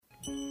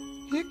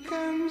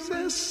comes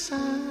the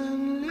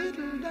sun,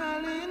 little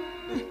darling.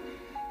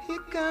 Here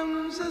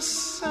comes the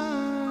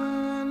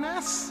sun. I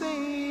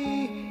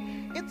say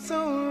it's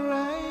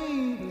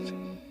alright.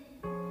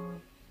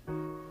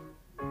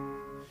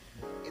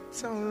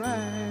 It's alright.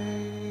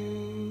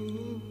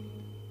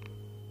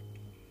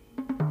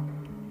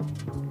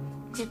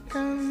 Here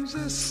comes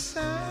the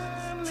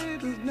sun,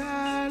 little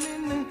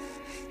darling.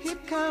 Here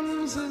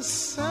comes the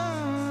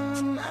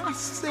sun. I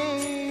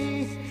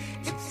say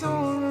it's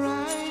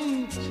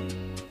alright.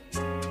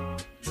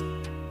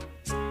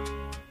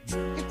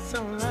 It's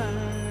alright.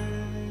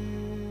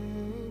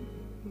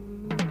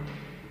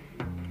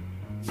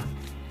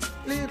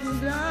 Little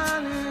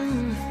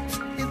darling,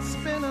 it's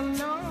been a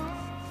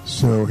long.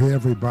 So, hey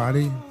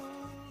everybody,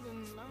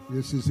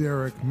 this is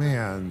Eric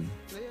Mann.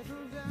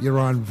 You're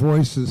on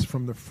Voices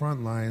from the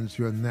Frontlines,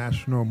 your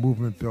national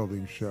movement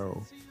building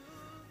show.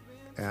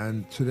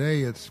 And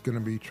today it's going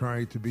to be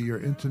trying to be your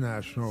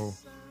international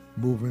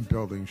movement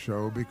building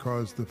show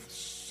because the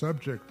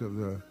subject of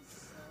the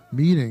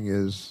meeting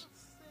is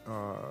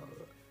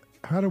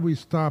how do we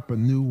stop a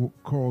new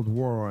Cold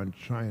War on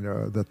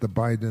China that the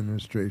Biden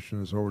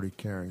administration is already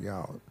carrying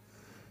out?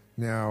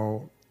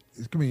 Now,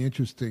 it's going to be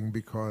interesting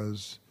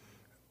because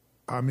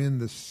I'm in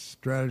the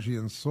Strategy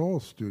and Soul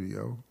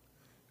studio,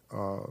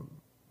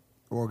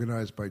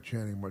 organized by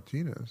Channing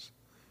Martinez,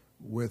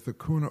 with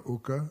Akuna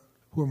Uka,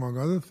 who, among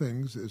other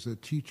things, is a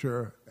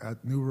teacher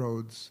at New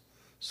Roads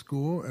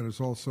School and is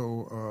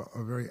also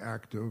a very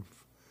active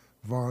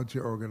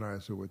volunteer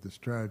organizer with the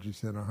Strategy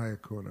Center. Hi,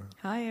 Akuna.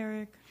 Hi,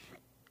 Eric.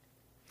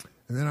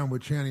 And then I'm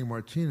with Channing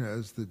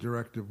Martinez, the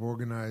director of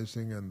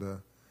organizing and the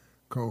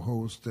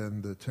co-host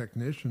and the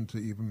technician to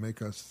even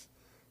make us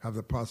have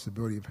the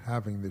possibility of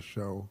having this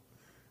show.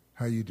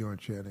 How you doing,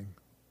 Channing?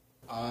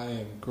 I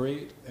am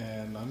great,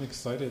 and I'm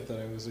excited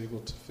that I was able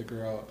to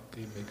figure out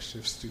a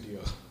makeshift studio.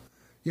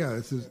 Yeah,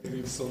 this is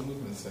Maybe Soul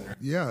Movement Center.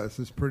 Yeah, this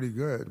is pretty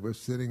good. We're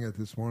sitting at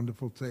this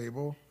wonderful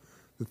table,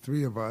 the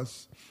three of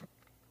us.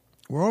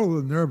 We're all a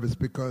little nervous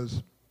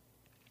because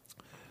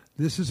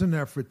this is an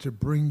effort to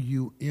bring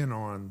you in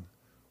on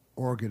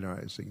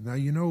organizing. Now,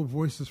 you know,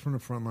 Voices from the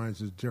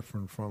Frontlines is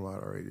different from a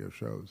lot of radio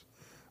shows.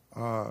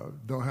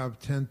 They'll have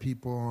 10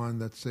 people on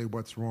that say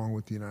what's wrong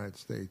with the United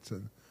States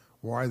and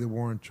why the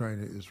war in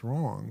China is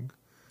wrong,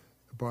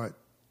 but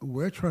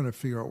we're trying to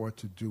figure out what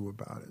to do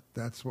about it.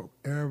 That's what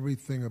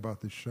everything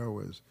about the show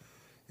is.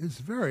 It's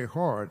very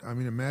hard. I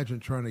mean, imagine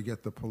trying to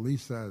get the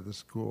police out of the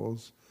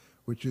schools,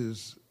 which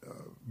is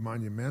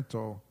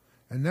monumental.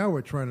 And now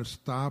we're trying to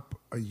stop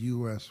a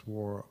U.S.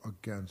 war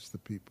against the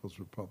People's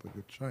Republic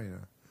of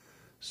China.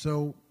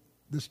 So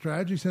the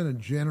Strategy Center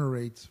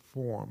generates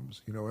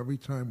forms. You know, every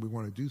time we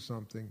want to do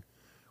something,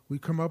 we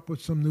come up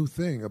with some new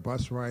thing, a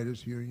bus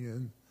riders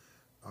union,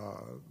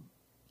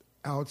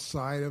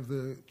 outside of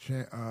the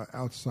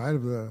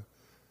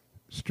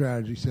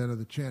Strategy Center,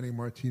 the Channing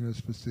Martinez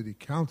for City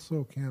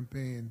Council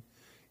campaign,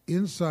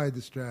 inside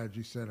the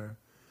Strategy Center,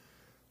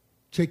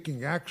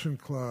 taking action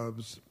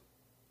clubs,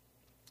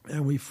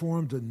 and we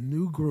formed a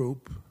new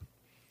group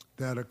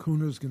that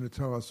Akuna is going to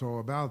tell us all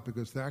about,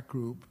 because that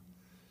group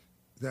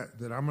that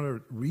I'm going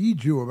to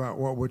read you about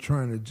what we're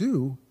trying to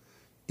do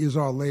is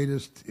our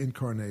latest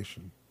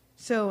incarnation.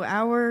 So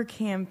our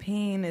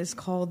campaign is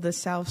called the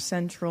South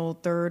Central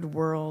Third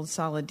World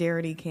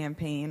Solidarity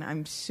Campaign.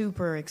 I'm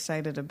super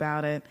excited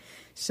about it.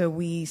 So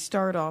we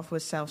start off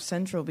with South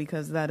Central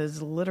because that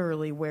is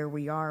literally where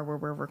we are, where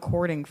we're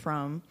recording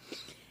from.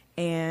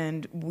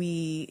 And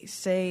we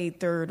say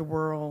Third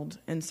World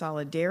in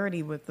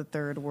solidarity with the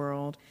Third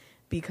World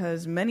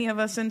because many of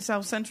us in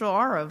South Central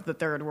are of the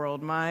Third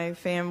World. My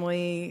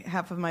family,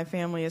 half of my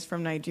family is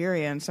from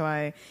Nigeria, and so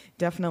I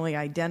definitely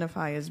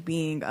identify as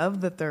being of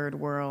the Third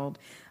World,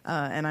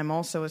 and I'm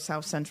also a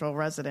South Central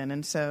resident.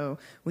 And so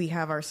we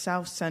have our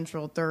South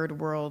Central Third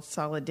World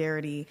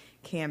Solidarity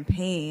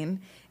Campaign,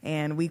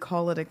 and we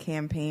call it a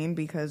campaign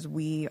because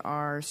we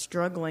are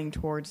struggling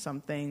towards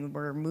something,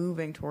 we're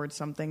moving towards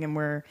something, and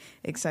we're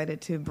excited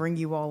to bring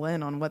you all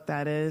in on what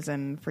that is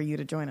and for you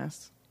to join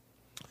us.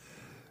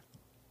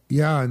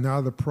 Yeah,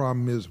 now the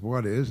problem is,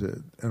 what is it,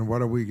 and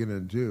what are we going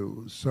to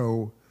do?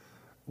 So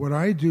what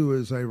I do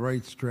is I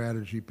write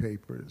strategy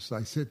papers.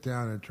 I sit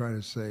down and try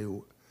to say,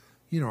 you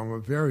know, I'm a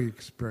very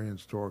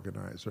experienced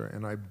organizer,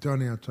 and I've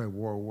done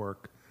anti-war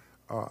work.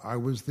 I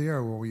was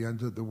there when we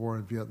ended the war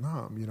in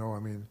Vietnam. You know, I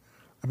mean,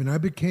 I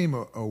became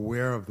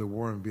aware of the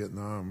war in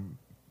Vietnam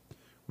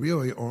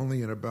really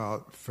only in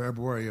about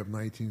February of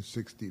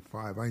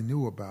 1965. I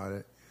knew about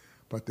it,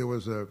 but there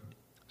was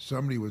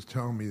somebody was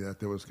telling me that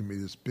there was going to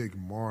be this big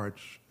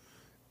march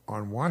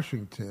on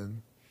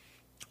Washington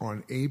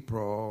on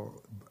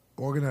April,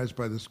 organized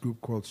by this group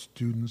called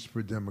Students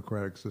for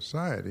Democratic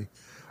Society.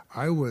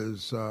 I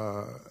was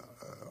a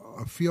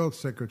field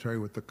secretary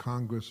with the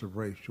Congress of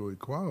Racial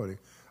Equality.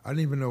 I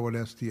didn't even know what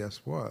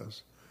STS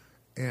was.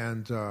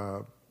 And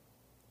I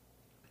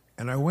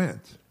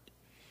went.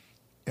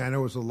 And it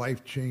was a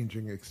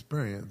life-changing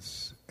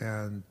experience.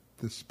 And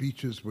the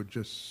speeches were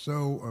just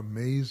so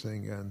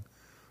amazing. And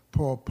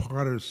Paul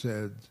Potter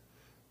said,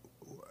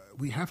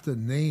 we have to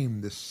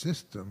name the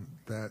system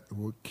that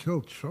will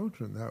kill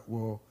children, that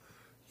will,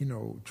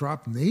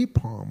 drop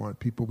napalm on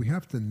people. We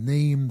have to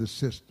name the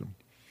system.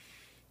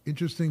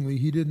 Interestingly,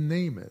 he didn't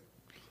name it.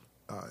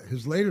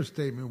 His later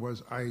statement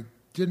was, I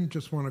didn't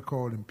just want to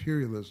call it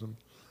imperialism.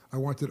 I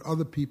wanted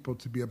other people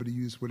to be able to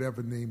use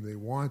whatever name they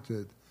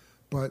wanted.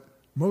 But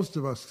most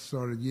of us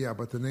started,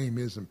 but the name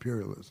is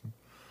imperialism.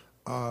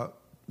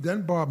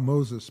 Then Bob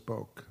Moses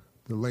spoke.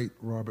 The late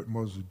Robert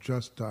Moses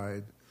just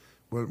died,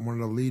 one of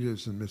the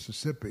leaders in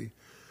Mississippi.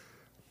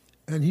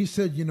 And he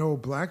said,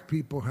 black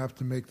people have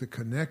to make the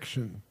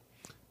connection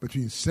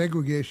between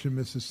segregation in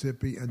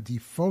Mississippi and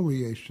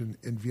defoliation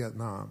in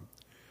Vietnam.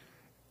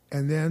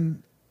 And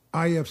then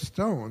I.F.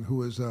 Stone,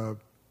 who is a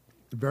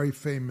very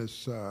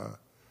famous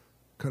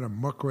kind of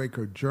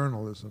muckraker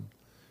journalism,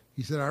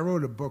 he said, I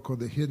wrote a book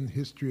called The Hidden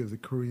History of the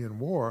Korean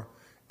War,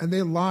 and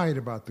they lied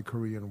about the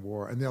Korean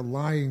War, and they're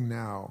lying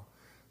now.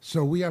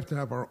 So we have to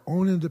have our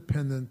own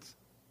independent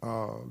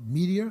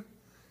media,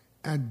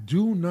 and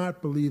do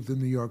not believe the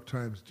New York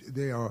Times.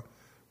 They are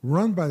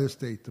run by the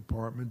State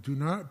Department. Do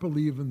not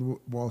believe in the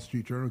Wall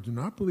Street Journal. Do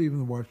not believe in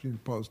the Washington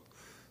Post.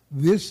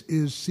 This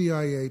is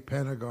CIA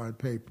Pentagon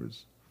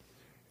Papers.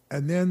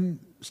 And then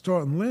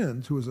Staunton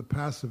Lind, who was a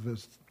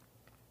pacifist,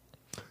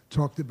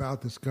 talked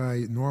about this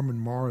guy, Norman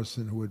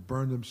Morrison, who had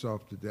burned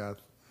himself to death,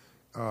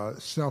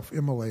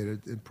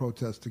 self-immolated in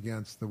protest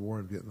against the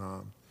war in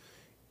Vietnam.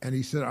 And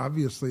he said,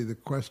 obviously, the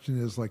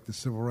question is like the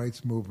civil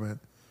rights movement.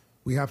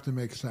 We have to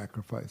make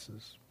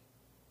sacrifices.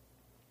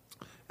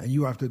 And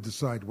you have to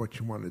decide what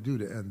you want to do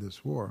to end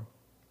this war.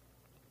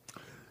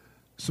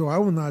 So I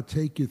will not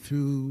take you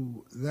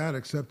through that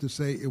except to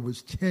say it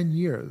was 10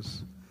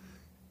 years.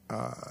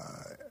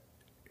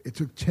 It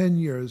took 10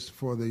 years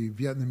for the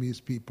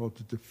Vietnamese people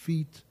to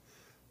defeat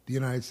the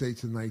United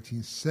States in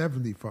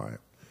 1975.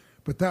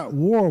 But that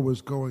war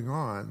was going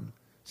on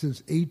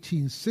since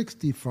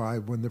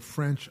 1865 when the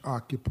French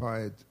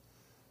occupied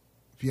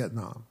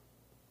Vietnam.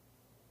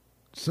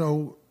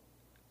 So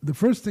the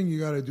first thing you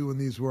got to do in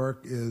these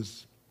work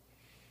is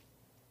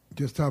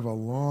just have a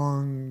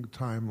long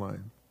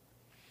timeline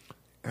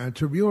and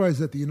to realize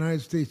that the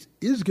United States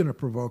is going to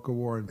provoke a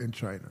war in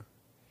China.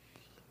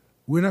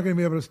 We're not going to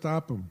be able to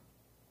stop them.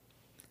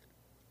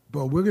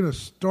 But we're going to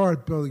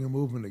start building a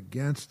movement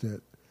against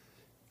it.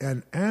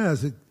 And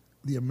as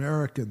the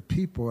American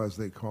people, as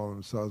they call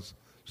themselves,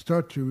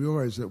 start to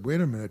realize that,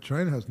 wait a minute,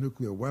 China has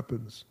nuclear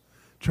weapons.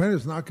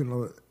 China's not going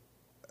to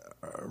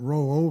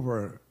roll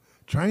over.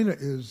 China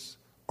is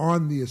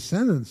on the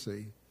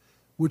ascendancy,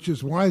 which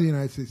is why the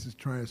United States is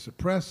trying to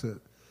suppress it.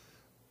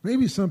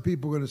 Maybe some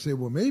people are going to say,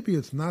 well, maybe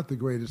it's not the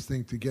greatest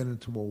thing to get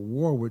into a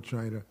war with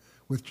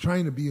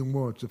China being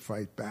willing to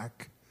fight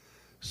back.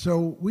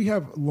 So we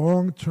have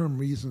long-term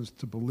reasons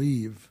to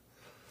believe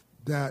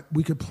that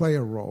we could play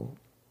a role.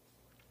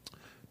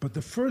 But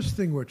the first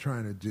thing we're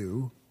trying to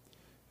do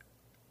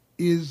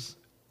is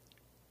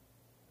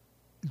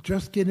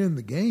just get in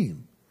the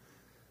game.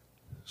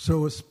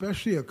 So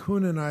especially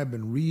Acuna and I have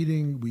been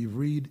reading, we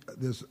read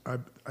this,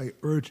 I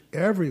urge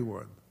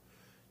everyone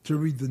to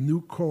read The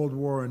New Cold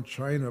War in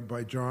China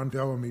by John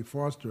Bellamy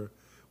Foster,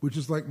 which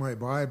is like my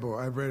Bible.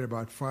 I've read it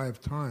about 5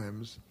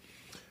 times.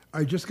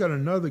 I just got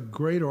another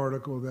great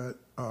article that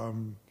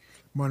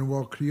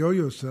Manuel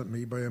Criollo sent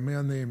me by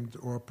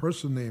a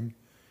person named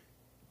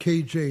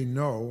KJ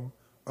No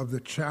of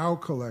the Chow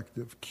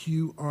Collective,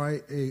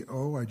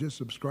 QIAO. I just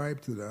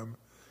subscribed to them.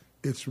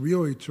 It's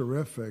really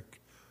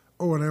terrific.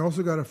 Oh, and I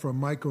also got it from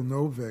Michael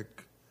Novick,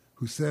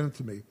 who sent it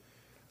to me.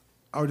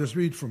 I'll just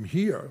read from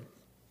here.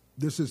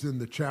 This is in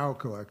the Chow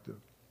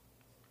Collective.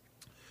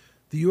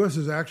 The U.S.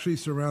 has actually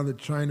surrounded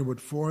China with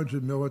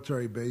 400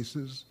 military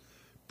bases,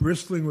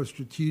 bristling with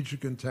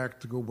strategic and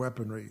tactical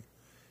weaponry.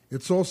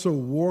 It's also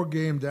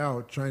war-gamed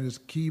out China's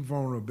key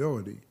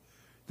vulnerability,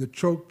 the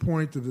choke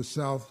point of the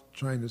South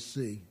China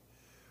Sea.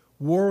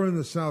 War in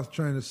the South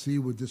China Sea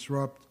would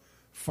disrupt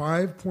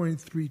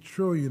 $5.3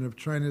 trillion of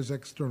China's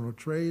external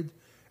trade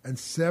and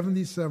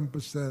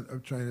 77%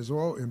 of China's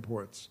oil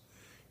imports.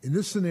 In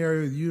this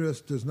scenario, the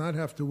U.S. does not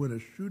have to win a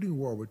shooting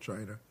war with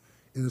China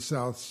in the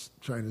South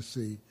China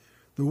Sea.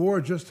 The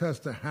war just has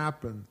to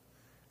happen,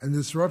 and the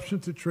disruption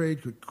to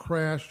trade could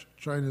crash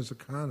China's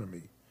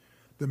economy.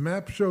 The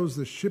map shows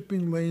the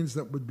shipping lanes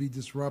that would be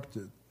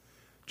disrupted.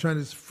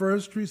 China's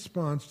first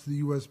response to the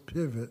U.S.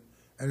 pivot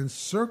and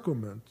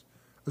encirclement,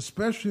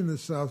 especially in the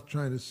South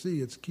China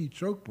Sea, its key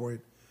choke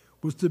point,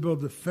 was to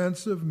build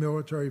defensive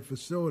military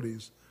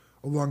facilities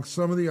along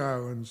some of the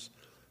islands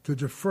to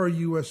defer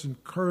U.S.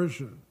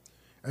 incursion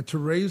and to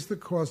raise the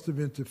cost of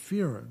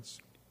interference.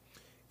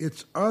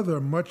 Its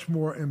other, much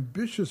more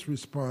ambitious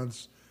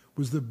response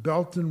was the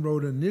Belt and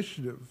Road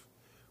Initiative,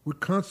 which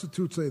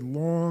constitutes a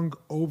long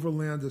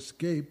overland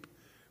escape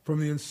from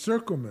the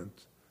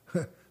encirclement,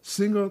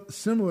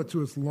 similar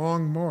to its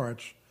long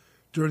march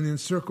during the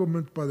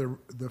encirclement by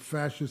the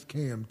fascist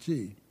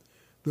KMT.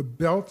 The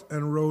Belt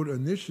and Road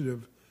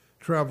Initiative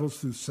travels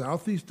through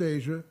Southeast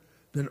Asia,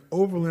 then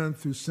overland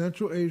through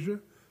Central Asia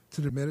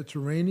to the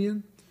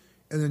Mediterranean,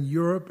 and then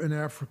Europe and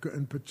Africa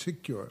in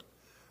particular.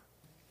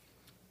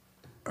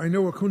 I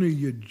know, Acuna,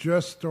 you're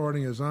just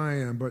starting as I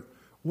am, but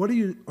what do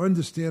you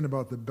understand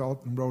about the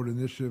Belt and Road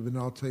Initiative? And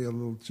I'll tell you a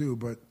little too,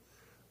 but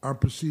I'm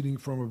proceeding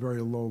from a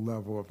very low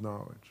level of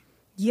knowledge.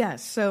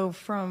 Yes, so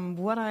from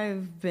what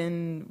I've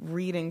been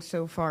reading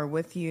so far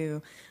with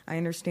you, I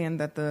understand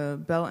that the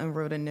Belt and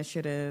Road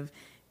Initiative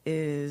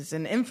is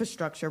an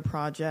infrastructure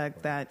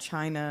project that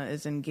China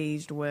is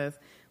engaged with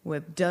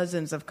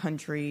dozens of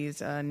countries,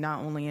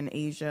 not only in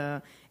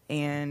Asia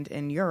and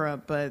in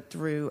Europe, but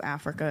through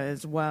Africa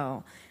as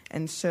well.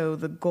 And so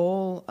the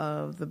goal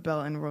of the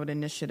Belt and Road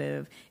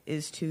Initiative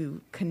is to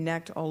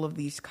connect all of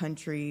these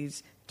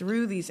countries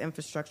through these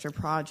infrastructure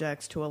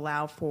projects to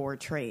allow for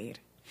trade.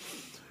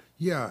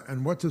 Yeah,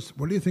 and what do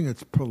you think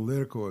its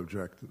political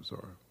objectives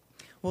are?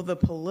 Well, the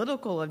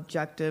political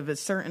objective is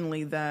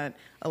certainly that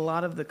a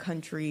lot of the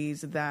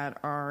countries that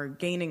are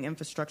gaining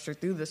infrastructure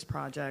through this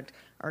project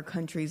are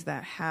countries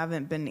that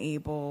haven't been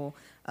able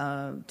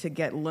to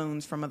get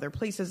loans from other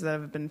places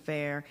that have been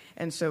fair.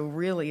 And so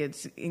really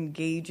it's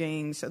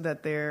engaging so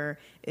that there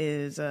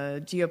is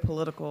a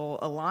geopolitical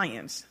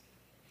alliance.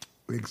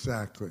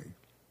 Exactly.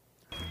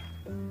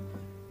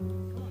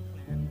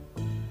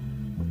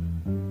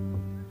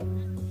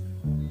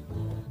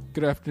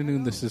 Good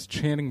afternoon, this is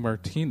Channing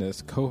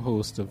Martinez,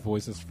 co-host of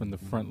Voices from the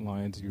Front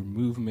Lines, your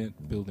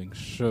movement-building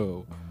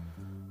show.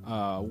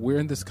 We're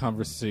in this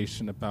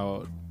conversation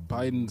about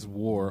Biden's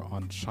war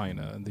on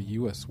China and the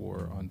U.S.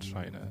 war on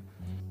China.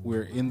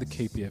 We're in the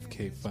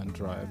KPFK fund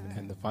drive,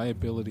 and the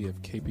viability of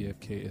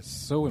KPFK is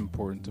so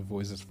important to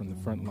Voices from the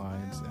Front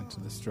Lines and to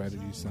the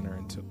Strategy Center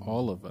and to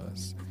all of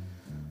us.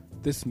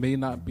 This may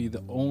not be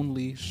the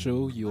only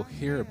show you'll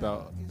hear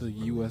about the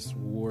U.S.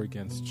 war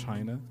against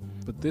China,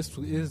 but this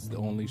is the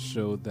only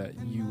show that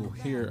you will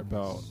hear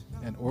about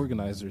and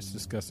organizers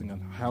discussing on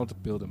how to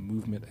build a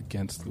movement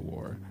against the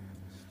war.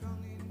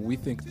 We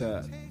think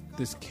that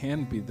this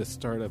can be the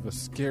start of a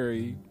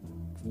scary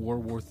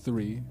World War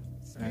III,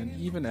 and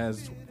even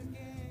as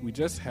we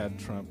just had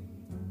Trump,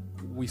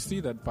 we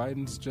see that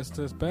Biden's just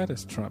as bad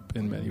as Trump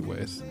in many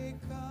ways.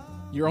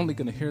 You're only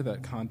going to hear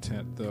that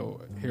content,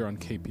 though, here on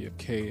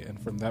KPFK, and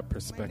from that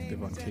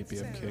perspective on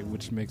KPFK,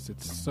 which makes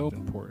it so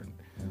important.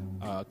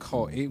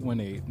 Call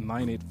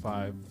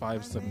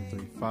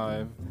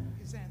 818-985-5735,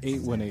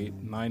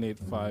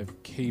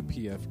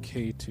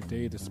 818-985-KPFK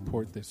today to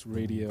support this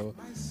radio.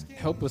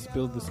 Help us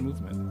build this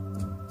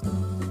movement.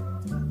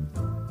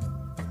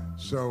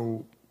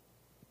 So,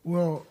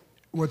 well,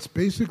 what's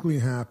basically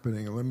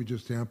happening, and let me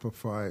just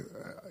amplify,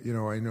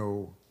 I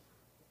know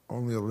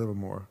only a little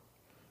more.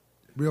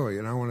 Really,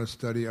 and I want to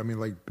study,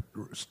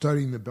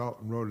 studying the Belt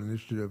and Road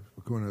Initiative,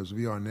 as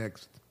we are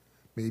next,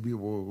 maybe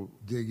we'll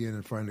dig in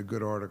and find a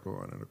good article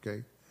on it,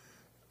 okay?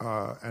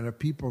 And if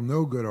people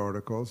know good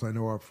articles, I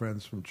know our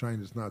friends from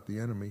China's Not the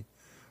Enemy,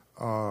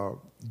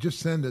 just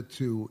send it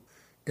to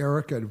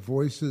Eric at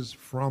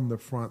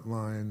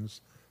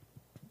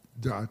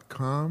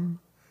voicesfromthefrontlines.com.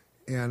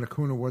 And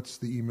Acuna, what's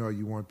the email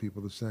you want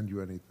people to send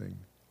you anything?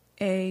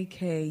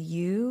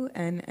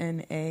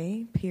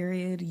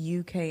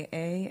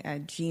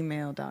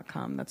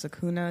 AKUNNA_UKA@gmail.com. That's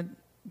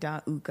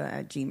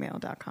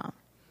acuna.uka@gmail.com.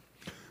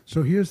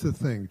 So here's the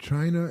thing.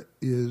 China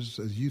is,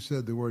 as you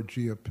said, the word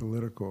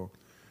geopolitical.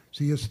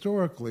 See,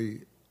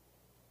 historically,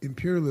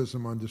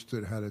 imperialism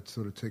understood how to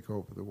sort of take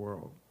over the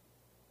world.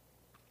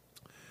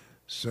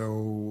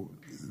 So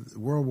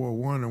World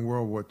War I and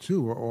World War II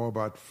were all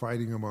about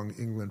fighting among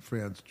England,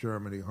 France,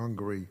 Germany,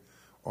 Hungary,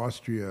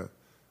 Austria,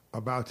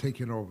 about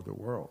taking over the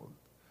world.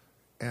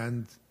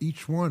 And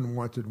each one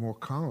wanted more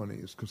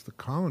colonies because the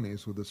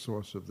colonies were the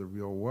source of the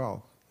real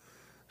wealth.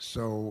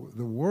 So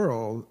the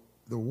wars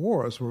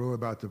were all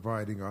about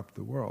dividing up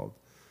the world.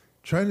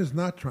 China's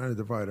not trying to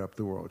divide up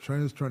the world.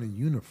 China's trying to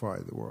unify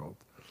the world.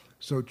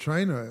 So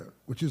China,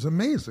 which is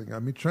amazing.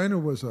 China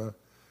was an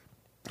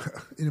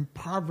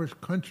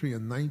impoverished country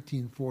in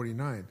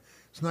 1949.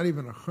 It's not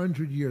even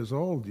 100 years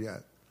old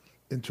yet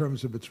in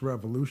terms of its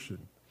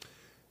revolution.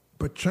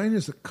 But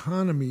China's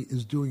economy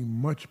is doing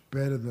much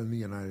better than the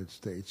United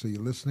States. So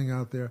you're listening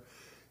out there?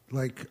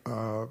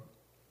 A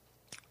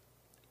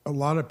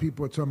lot of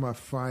people are talking about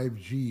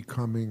 5G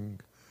coming,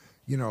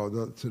 to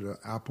the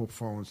Apple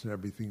phones and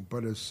everything.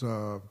 But it's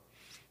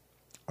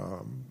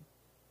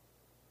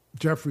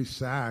Jeffrey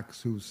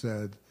Sachs who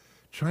said,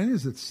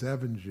 China's at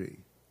 7G.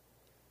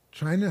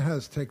 China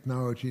has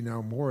technology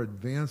now more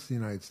advanced than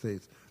the United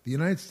States. The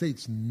United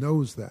States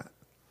knows that.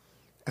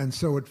 And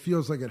so it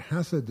feels like it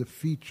has to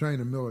defeat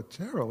China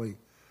militarily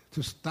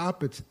to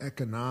stop its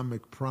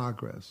economic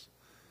progress.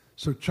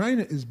 So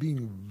China is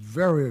being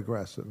very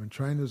aggressive, and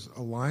China's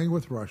allying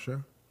with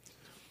Russia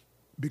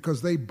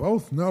because they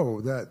both know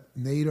that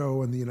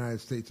NATO and the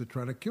United States are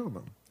trying to kill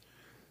them.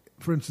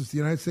 For instance, the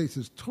United States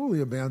has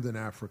totally abandoned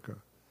Africa,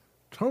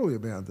 totally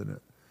abandoned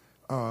it,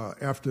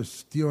 after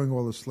stealing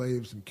all the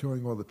slaves and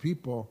killing all the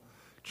people.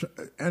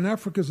 And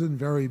Africa's in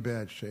very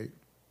bad shape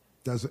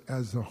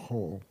as a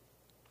whole.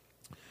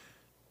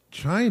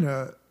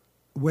 China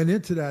went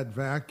into that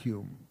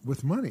vacuum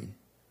with money,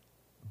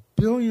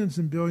 billions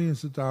and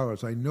billions of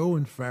dollars. I know,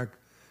 in fact,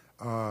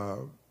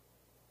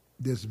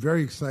 there's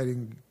very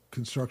exciting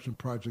construction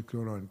project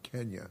going on in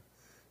Kenya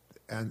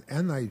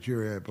and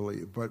Nigeria, I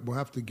believe. But we'll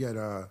have to get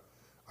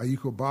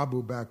Ayuko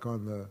Babu back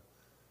on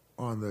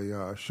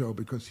the show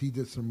because he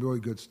did some really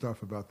good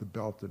stuff about the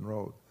Belt and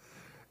Road.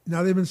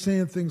 Now, they've been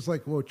saying things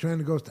like, well,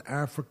 China goes to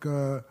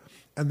Africa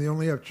and they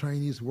only have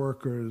Chinese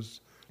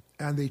workers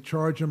and they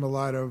charge them a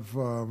lot of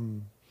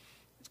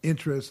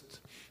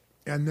interest,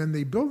 and then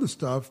they build the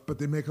stuff, but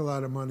they make a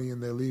lot of money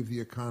and they leave the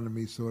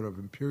economy sort of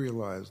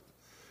imperialized.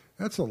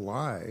 That's a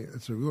lie.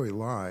 It's a really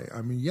lie.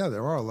 I mean, yeah,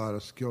 there are a lot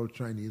of skilled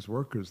Chinese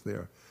workers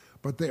there,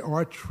 but they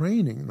are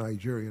training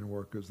Nigerian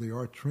workers. They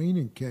are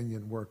training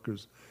Kenyan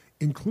workers,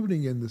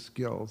 including in the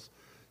skills.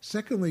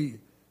 Secondly,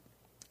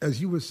 as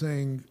you were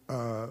saying,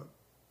 go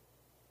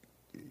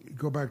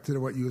back to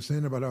what you were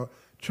saying about how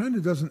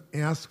China doesn't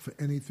ask for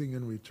anything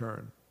in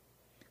return.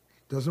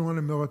 Doesn't want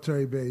a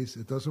military base.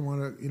 It doesn't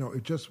want to,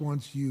 it just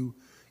wants you,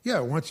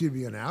 it wants you to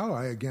be an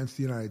ally against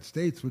the United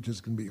States, which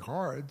is going to be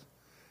hard.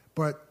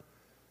 But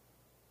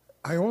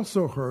I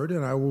also heard,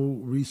 and I will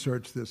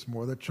research this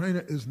more, that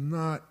China is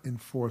not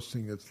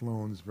enforcing its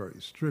loans very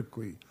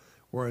strictly,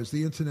 whereas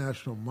the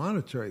International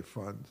Monetary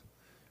Fund,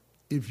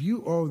 if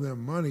you owe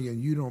them money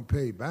and you don't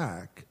pay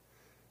back,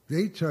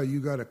 they tell you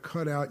got to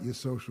cut out your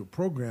social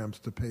programs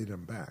to pay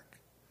them back.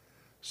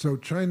 So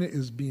China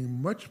is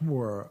being much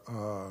more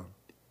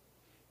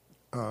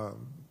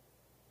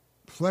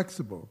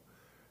flexible.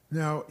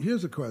 Now,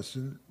 here's a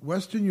question.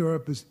 Western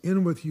Europe is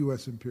in with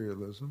U.S.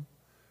 imperialism.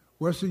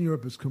 Western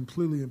Europe is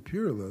completely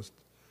imperialist,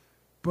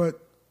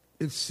 but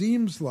it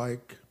seems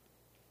like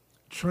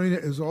China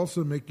is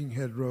also making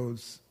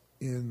headroads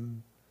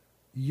in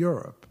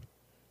Europe.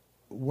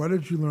 What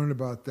did you learn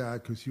about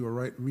that? Because you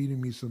were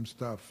reading me some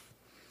stuff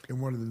in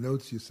one of the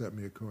notes you sent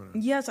me, Akuna.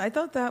 Yes, I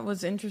thought that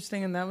was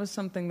interesting, and that was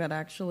something that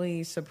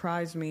actually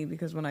surprised me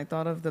because when I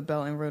thought of the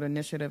Belt and Road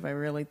Initiative, I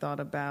really thought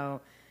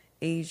about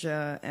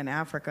Asia and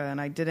Africa, and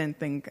I didn't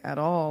think at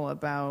all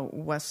about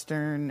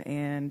Western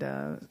and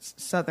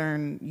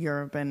Southern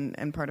Europe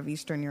and part of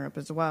Eastern Europe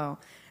as well.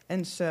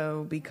 And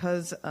so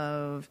because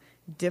of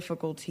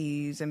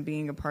difficulties and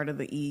being a part of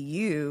the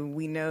EU,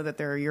 we know that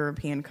there are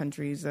European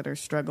countries that are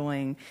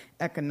struggling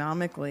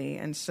economically.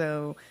 And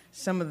so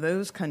some of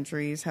those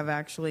countries have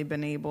actually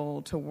been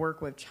able to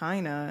work with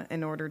China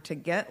in order to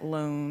get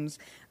loans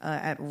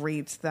at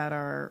rates that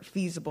are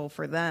feasible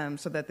for them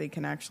so that they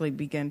can actually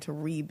begin to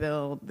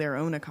rebuild their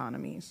own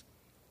economies.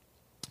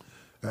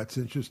 That's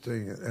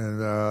interesting. And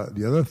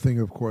the other thing,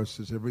 of course,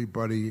 is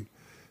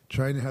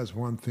China has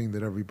one thing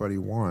that everybody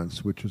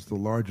wants, which is the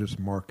largest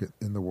market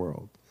in the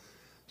world.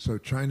 So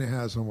China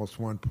has almost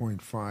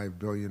 1.5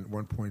 billion,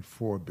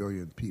 1.4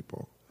 billion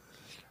people.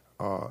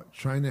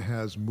 China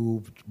has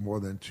moved more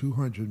than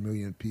 200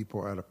 million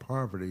people out of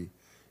poverty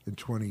in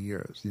 20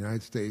 years. The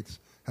United States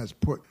has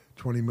put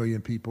 20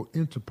 million people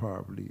into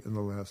poverty in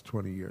the last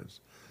 20 years.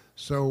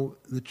 So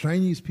the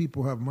Chinese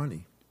people have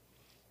money.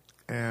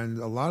 And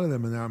a lot of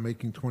them are now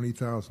making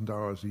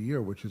 $20,000 a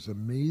year, which is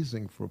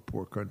amazing for a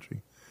poor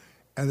country.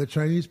 And the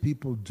Chinese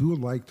people do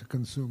like to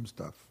consume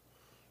stuff.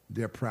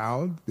 They're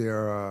proud.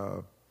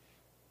 They're,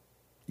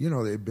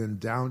 they've been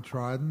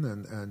downtrodden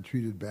and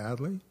treated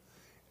badly.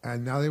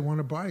 And now they want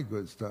to buy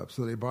good stuff.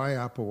 So they buy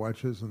Apple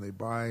Watches and they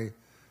buy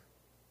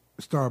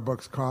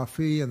Starbucks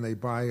coffee and they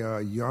buy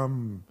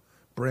Yum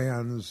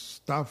Brands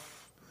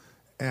stuff.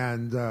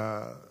 And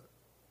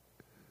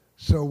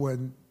so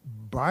when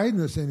Biden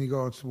is saying he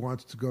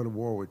wants to go to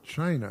war with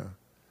China,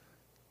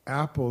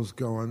 Apple's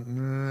going,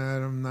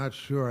 I'm not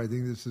sure. I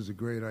think this is a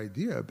great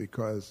idea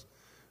because,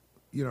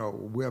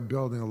 we're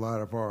building a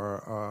lot of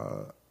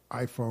our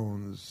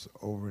iPhones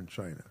over in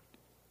China.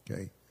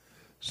 Okay?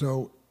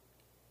 So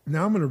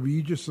now I'm going to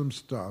read you some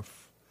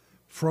stuff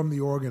from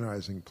the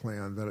organizing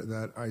plan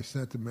that I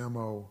sent a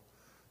memo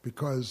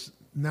because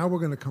now we're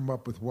going to come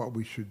up with what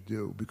we should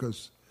do.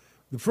 Because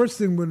the first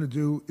thing we're going to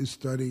do is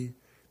study.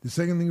 The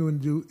second thing we're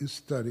going to do is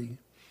study.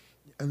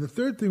 And the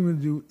third thing we're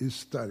going to do is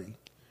study.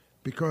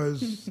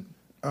 Because,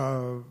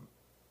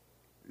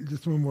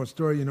 just one more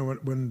story,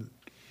 when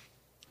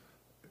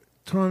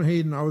Tom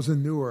Hayden, I was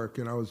in Newark,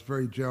 and I was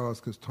very jealous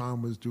because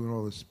Tom was doing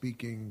all the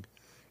speaking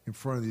in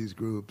front of these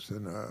groups,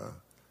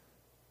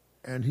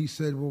 and he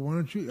said, well, why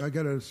don't you, I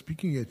got a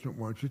speaking engagement,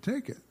 why don't you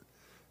take it?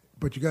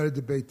 But you got to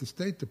debate the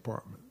State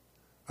Department.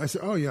 I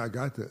said, oh, yeah, I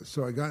got this.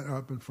 So I got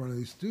up in front of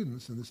these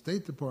students, and the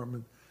State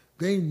Department,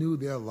 they knew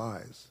their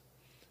lies,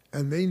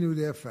 and they knew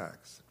their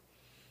facts.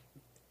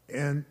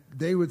 And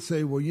they would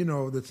say,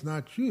 well, that's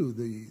not true.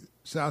 The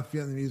South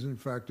Vietnamese, in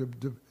fact, are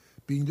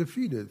being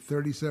defeated.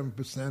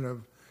 37%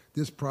 of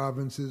this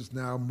province is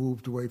now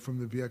moved away from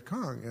the Viet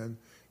Cong. And,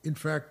 in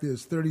fact,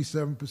 there's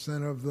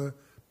 37% of the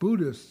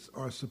Buddhists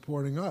are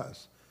supporting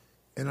us.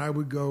 And I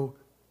would go,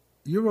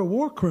 you're a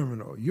war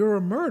criminal. You're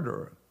a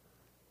murderer.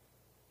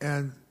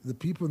 And the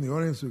people in the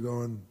audience were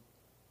going,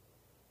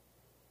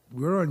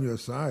 we're on your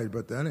side,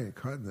 but that ain't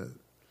cutting it.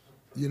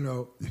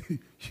 You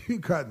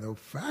got no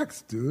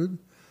facts, dude.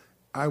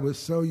 I was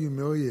so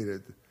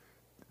humiliated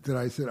that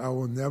I said, I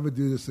will never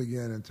do this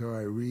again until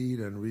I read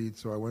and read.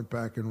 So I went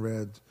back and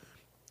read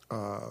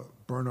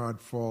Bernard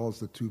Falls,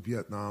 The Two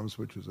Vietnams,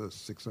 which was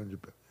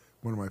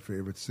one of my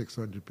favorite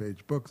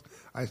 600-page books.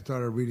 I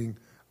started reading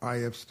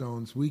I.F.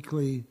 Stone's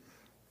Weekly,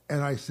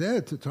 and I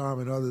said to Tom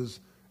and others,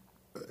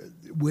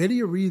 where do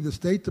you read the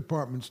State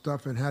Department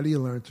stuff and how do you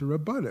learn to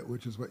rebut it,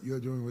 which is what you're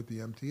doing with the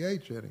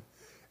MTA chatting.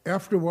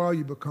 After a while,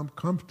 you become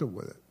comfortable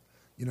with it.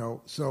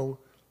 So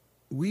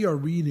we are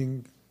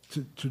reading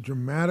to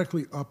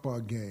dramatically up our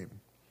game,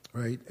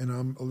 right? And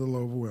I'm a little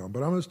overwhelmed.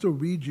 But I'm going to still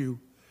read you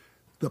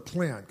the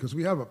plan, because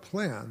we have a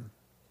plan.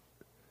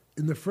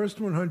 In the first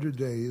 100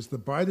 days, the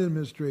Biden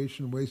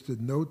administration wasted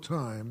no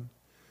time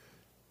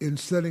in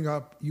setting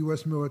up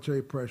U.S.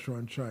 military pressure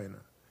on China.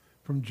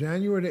 From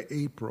January to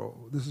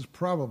April, this is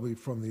probably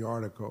from the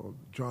article,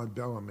 John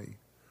Bellamy.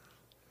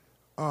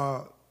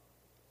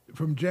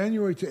 From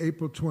January to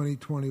April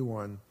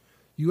 2021,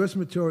 U.S.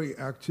 military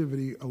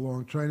activity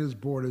along China's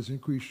borders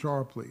increased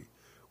sharply,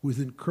 with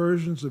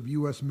incursions of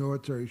U.S.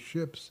 military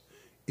ships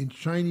in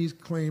Chinese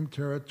claimed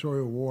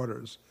territorial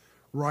waters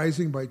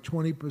rising by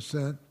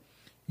 20%,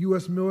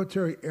 U.S.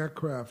 military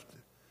aircraft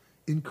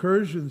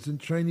incursions in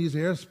Chinese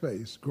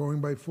airspace growing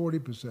by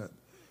 40%.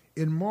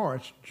 In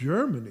March,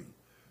 Germany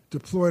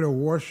deployed a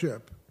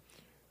warship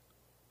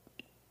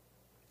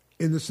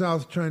in the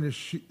South China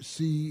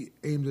Sea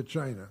aimed at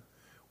China,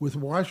 with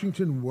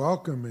Washington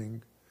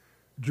welcoming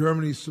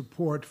Germany's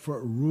support for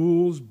a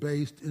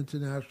rules-based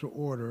international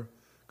order,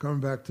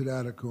 coming back to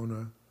that,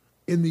 Acuna,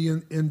 in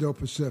the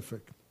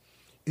Indo-Pacific.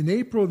 In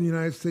April, the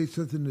United States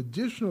sent an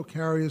additional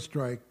carrier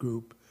strike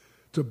group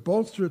to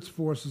bolster its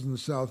forces in the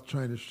South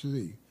China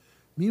Sea.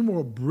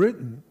 Meanwhile,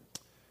 Britain,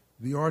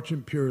 the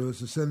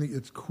arch-imperialist, is sending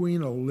its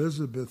Queen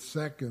Elizabeth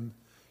II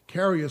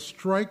carrier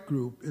strike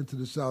group into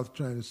the South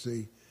China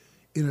Sea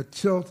in a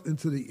tilt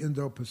into the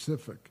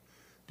Indo-Pacific.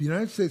 The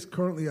United States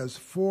currently has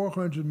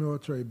 400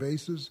 military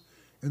bases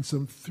and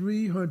some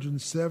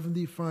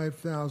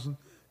 375,000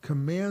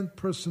 command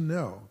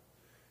personnel,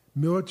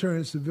 military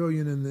and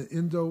civilian, in the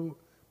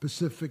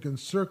Indo-Pacific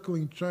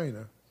encircling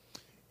China,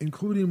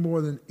 including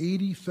more than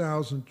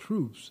 80,000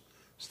 troops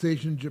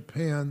stationed in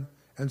Japan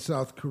and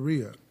South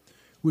Korea,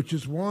 which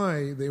is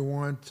why they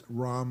want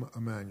Rahm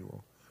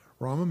Emanuel.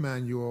 Rahm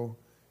Emanuel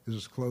is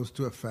as close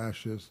to a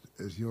fascist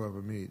as you'll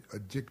ever meet, a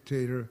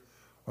dictator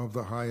of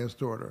the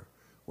highest order.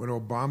 When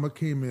Obama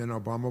came in,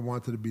 Obama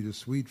wanted to be the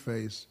sweet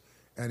face,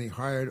 and he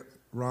hired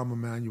Rahm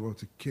Emanuel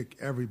to kick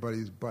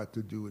everybody's butt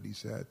to do what he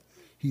said.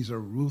 He's a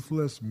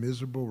ruthless,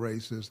 miserable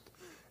racist,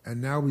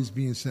 and now he's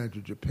being sent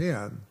to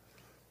Japan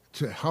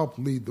to help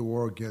lead the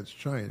war against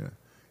China.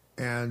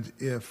 And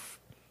if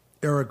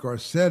Eric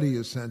Garcetti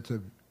is sent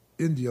to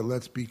India,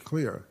 let's be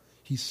clear,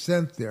 he's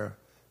sent there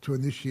to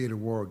initiate a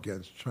war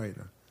against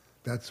China.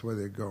 That's where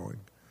they're going.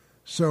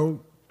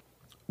 So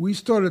we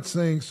started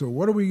saying, so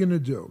what are we going to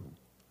do,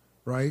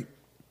 right?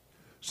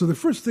 So the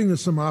first thing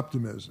is some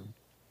optimism.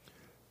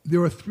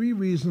 There are three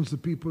reasons the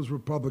People's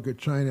Republic of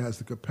China has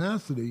the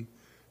capacity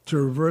to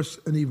reverse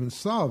and even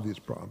solve these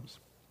problems.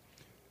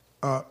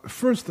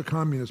 First, the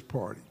Communist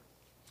Party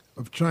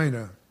of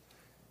China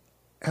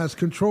has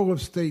control of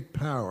state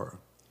power.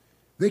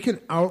 They can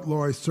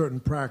outlaw certain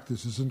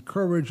practices,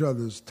 encourage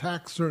others,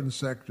 tax certain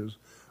sectors,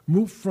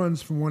 move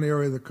funds from one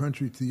area of the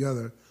country to the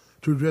other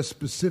to address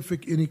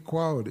specific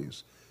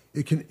inequalities.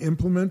 It can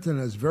implement and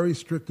has very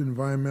strict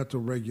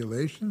environmental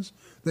regulations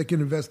that can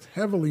invest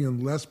heavily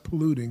in less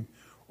polluting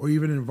or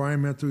even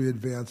environmentally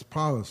advanced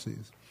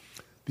policies.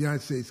 The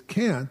United States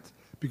can't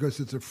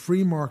because it's a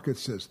free market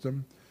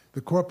system.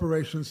 The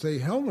corporations say,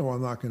 hell no,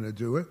 I'm not going to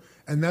do it.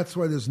 And that's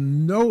why there's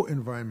no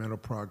environmental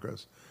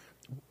progress.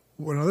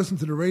 When I listen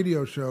to the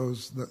radio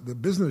shows, the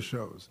business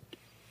shows,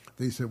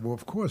 they said, well,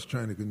 of course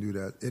China can do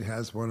that. It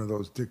has one of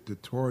those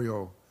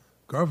dictatorial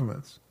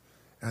governments.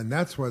 And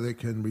that's why they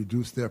can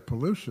reduce their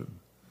pollution.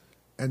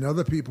 And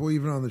other people,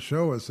 even on the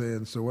show, are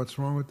saying, so what's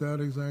wrong with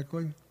that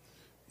exactly?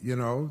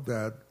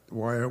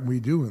 Why aren't we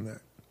doing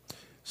that?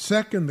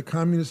 Second, the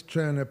Communist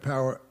China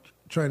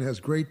has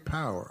great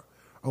power,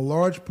 a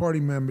large party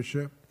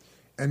membership,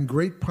 and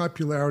great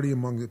popularity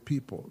among the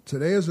people.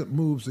 Today, as it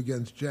moves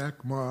against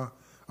Jack Ma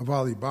of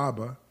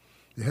Alibaba,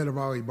 the head of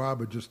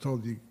Alibaba just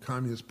told the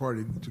Communist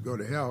Party to go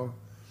to hell,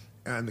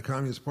 and the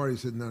Communist Party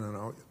said,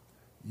 no,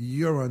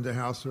 you're under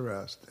house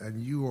arrest, and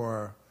you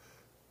are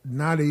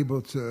not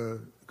able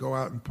to go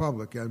out in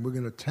public, and we're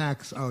going to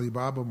tax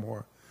Alibaba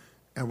more,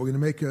 and we're going to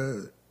make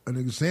an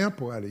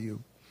example out of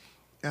you.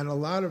 And a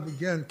lot of,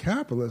 again,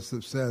 capitalists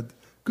have said,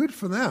 good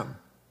for them.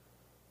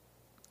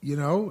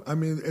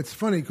 It's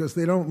funny because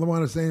they don't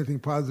want to say anything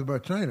positive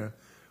about China,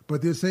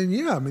 but they're saying,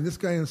 this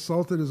guy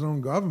insulted his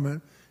own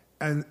government,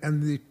 and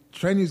the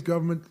Chinese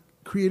government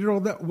created all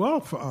that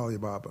wealth for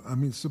Alibaba.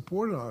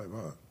 Supported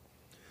Alibaba.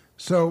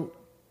 So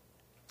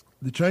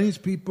the Chinese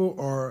people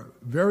are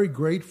very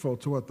grateful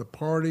to what the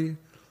party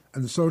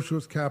and the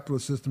socialist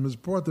capitalist system has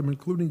brought them,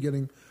 including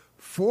getting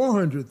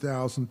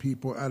 400,000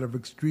 people out of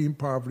extreme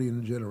poverty in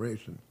a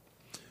generation.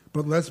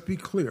 But let's be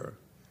clear.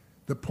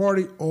 The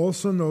party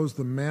also knows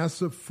the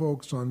massive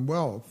focus on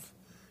wealth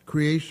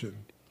creation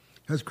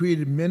has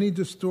created many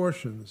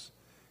distortions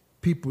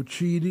people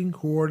cheating,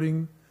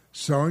 hoarding,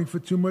 selling for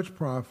too much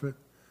profit.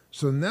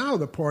 So now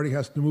the party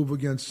has to move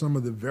against some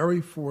of the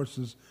very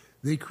forces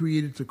they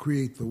created to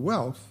create the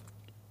wealth,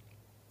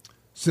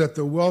 so that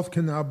the wealth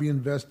can now be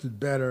invested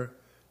better,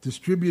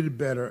 distributed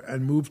better,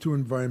 and move to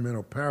an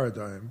environmental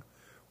paradigm,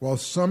 while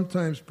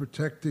sometimes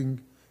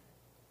protecting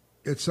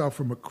itself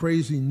from a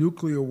crazy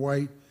nuclear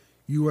white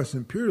U.S.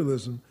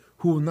 imperialism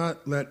who will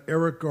not let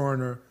Eric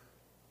Garner,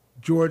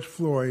 George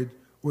Floyd,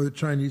 or the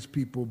Chinese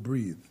people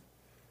breathe.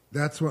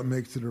 That's what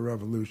makes it a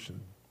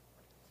revolution.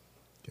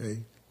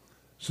 Okay?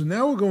 So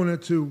now we're going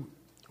into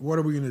what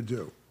are we going to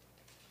do?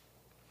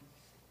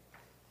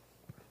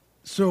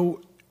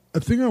 So a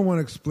thing I want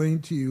to explain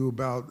to you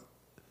about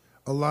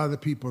a lot of the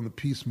people in the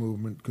peace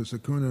movement, because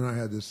Hakuna and I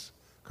had this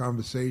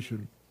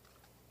conversation,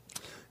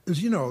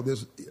 is,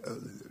 there's,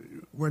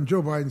 when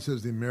Joe Biden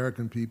says the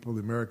American people,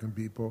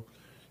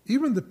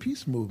 even the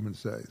peace movement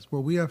says,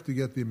 well, we have to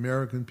get the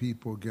American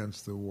people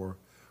against the war.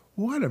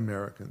 What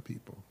American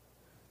people?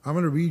 I'm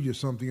going to read you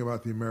something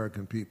about the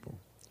American people.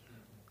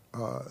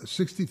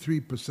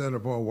 63%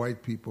 of all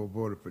white people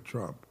voted for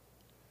Trump.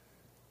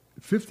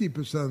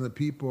 50% of the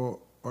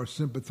people are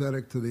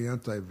sympathetic to the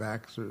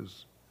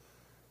anti-vaxxers.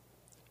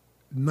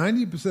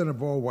 90%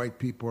 of all white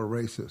people are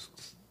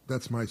racists.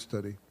 That's my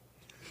study.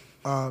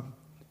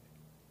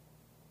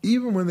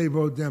 Even when they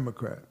vote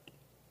Democrat,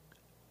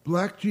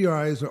 black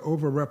GIs are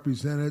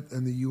overrepresented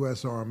in the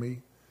U.S.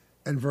 Army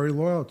and very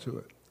loyal to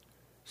it.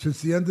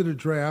 Since the end of the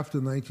draft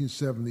in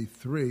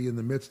 1973, in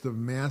the midst of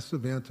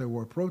massive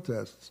anti-war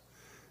protests,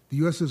 the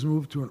U.S. has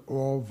moved to an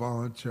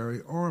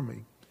all-voluntary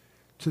army.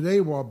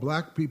 Today, while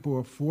black people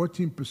are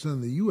 14%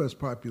 of the U.S.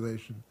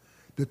 population,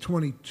 they're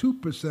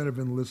 22% of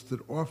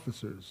enlisted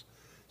officers,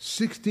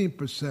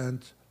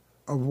 16%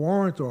 of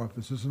warrant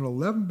officers, and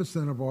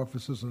 11% of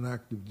officers on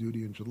active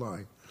duty in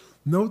July.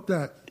 Note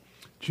that,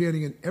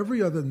 Channing, in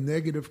every other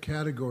negative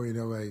category in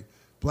L.A.,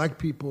 black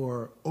people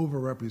are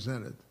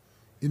overrepresented.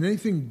 In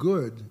anything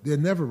good, they're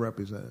never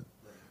represented.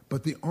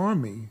 But the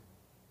Army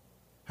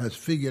has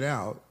figured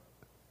out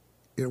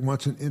it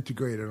wants an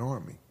integrated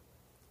Army.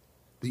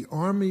 The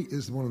Army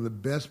is one of the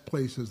best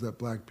places that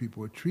black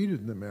people are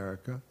treated in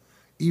America,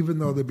 even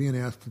though they're being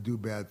asked to do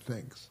bad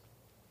things.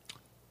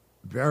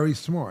 Very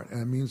smart.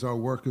 And it means our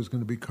work is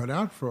going to be cut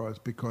out for us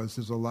because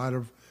there's a lot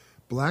of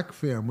black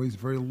families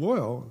very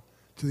loyal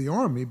to the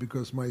Army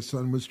because my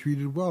son was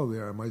treated well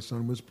there and my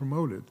son was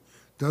promoted.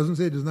 Doesn't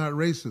say there's not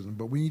racism,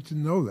 but we need to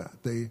know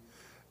that.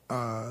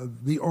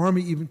 The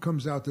Army even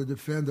comes out to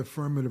defend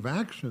affirmative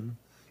action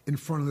in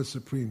front of the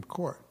Supreme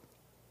Court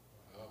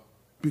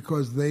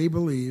because they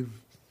believe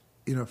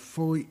in a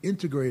fully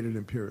integrated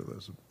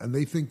imperialism, and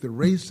they think the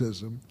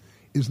racism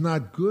is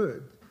not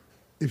good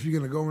if you're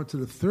going to go into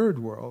the third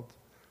world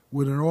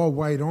with an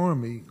all-white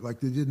army like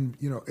they didn't,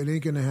 it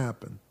ain't going to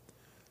happen.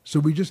 So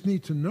we just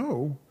need to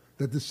know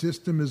that the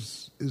system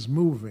is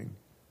moving.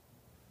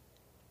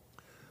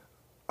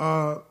 There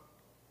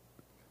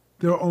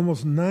are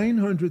almost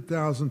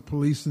 900,000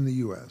 police in the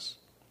U.S.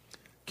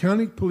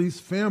 Counting police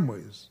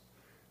families,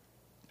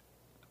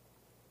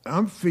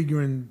 I'm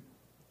figuring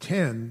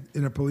 10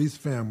 in a police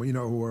family,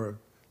 who are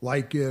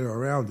like it or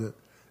around it.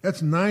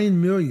 That's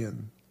 9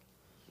 million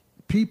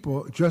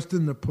people just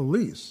in the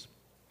police.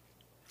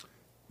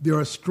 They're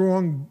a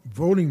strong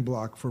voting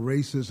bloc for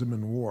racism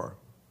and war.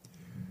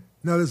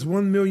 Now, there's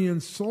 1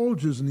 million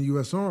soldiers in the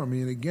U.S.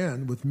 Army, and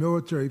again, with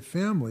military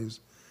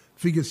families,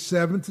 figure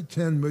 7 to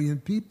 10 million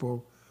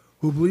people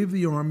who believe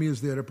the Army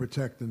is there to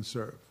protect and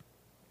serve.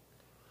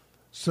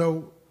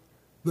 So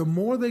the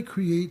more they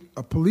create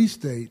a police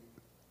state,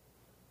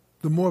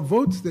 the more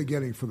votes they're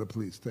getting for the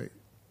police state.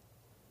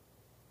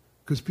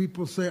 Because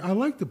people say, I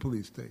like the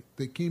police state.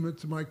 They came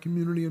into my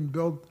community and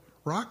built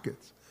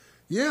rockets.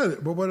 Yeah,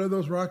 but what are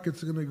those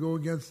rockets going to go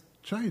against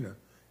China?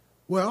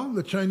 Well,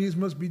 the Chinese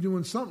must be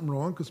doing something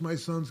wrong because my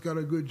son's got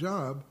a good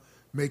job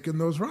making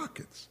those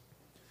rockets.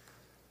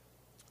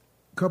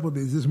 A couple of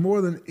these. There's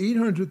more than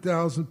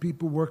 800,000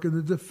 people work in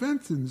the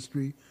defense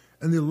industry,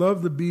 and they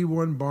love the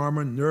B-1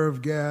 bomber,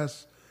 nerve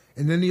gas,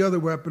 and any other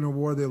weapon of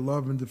war they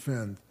love and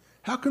defend.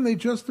 How can they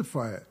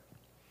justify it?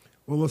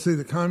 Well, they'll say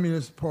the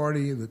Communist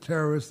Party, the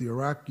terrorists, the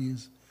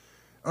Iraqis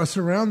are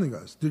surrounding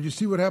us. Did you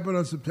see what happened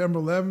on September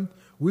 11th?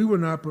 We were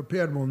not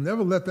prepared. We'll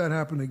never let that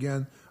happen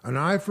again. An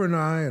eye for an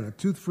eye and a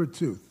tooth for a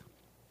tooth.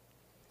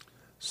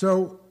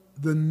 So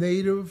the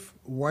native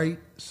white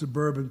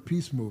suburban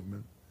peace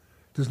movement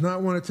does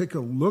not want to take a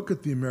look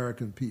at the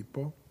American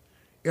people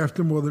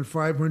after more than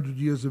 500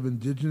 years of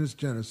indigenous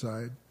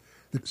genocide,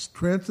 the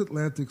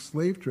transatlantic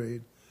slave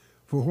trade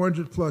for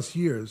 100 plus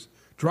years,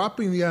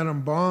 dropping the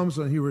atom bombs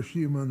on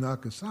Hiroshima and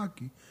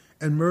Nagasaki,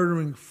 and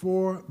murdering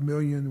 4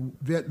 million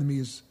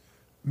Vietnamese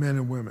men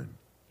and women.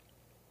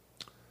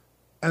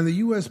 And the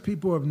U.S.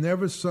 people have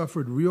never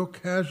suffered real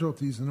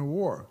casualties in a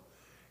war,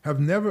 have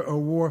never a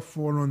war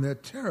fought on their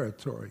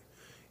territory.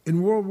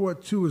 In World War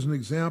II, as an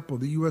example,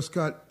 the U.S.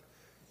 got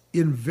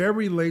in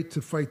very late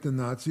to fight the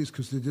Nazis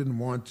because they didn't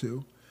want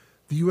to.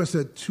 The U.S.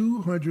 had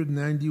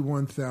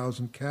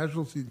 291,000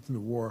 casualties in the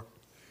war,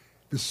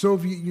 The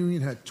Soviet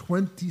Union had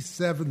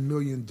 27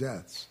 million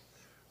deaths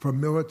from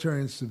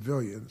military and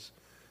civilians.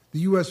 The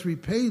U.S.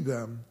 repaid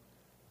them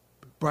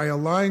by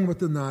allying with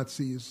the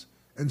Nazis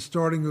and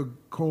starting a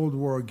Cold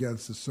War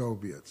against the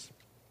Soviets.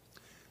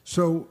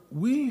 So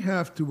we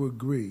have to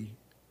agree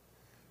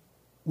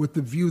with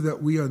the view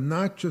that we are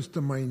not just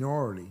a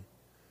minority,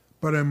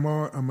 but a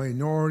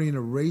minority in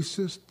a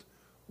racist,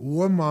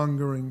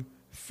 warmongering,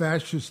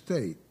 fascist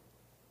state.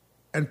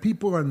 And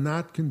people are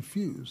not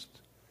confused.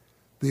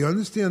 They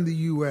understand the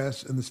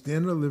U.S. and the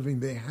standard of living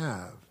they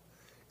have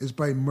is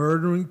by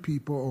murdering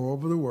people all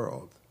over the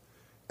world,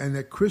 and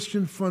that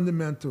Christian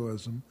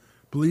fundamentalism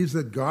believes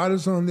that God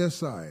is on their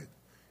side,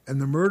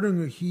 and the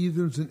murdering of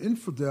heathens and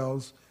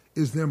infidels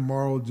is their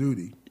moral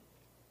duty.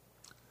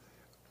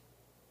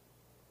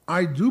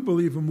 I do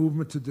believe a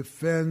movement to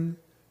defend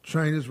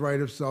China's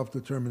right of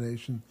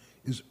self-determination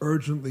is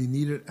urgently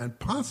needed and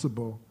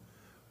possible,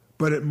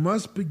 but it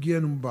must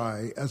begin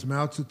by, as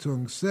Mao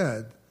Zedong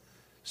said,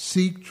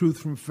 seek truth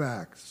from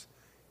facts.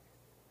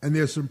 And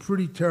there's some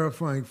pretty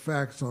terrifying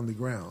facts on the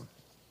ground.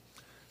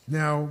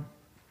 Now,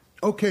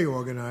 okay,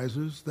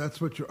 organizers, that's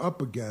what you're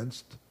up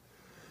against.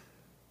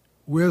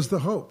 Where's the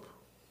hope?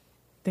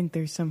 I think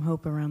there's some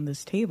hope around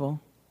this table.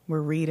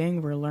 We're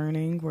reading, we're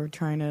learning, we're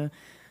trying to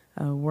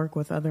work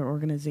with other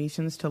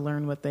organizations to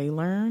learn what they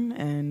learn,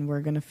 and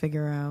we're going to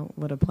figure out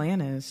what a plan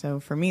is. So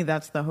for me,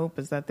 that's the hope,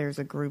 is that there's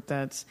a group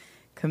that's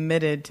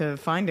committed to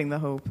finding the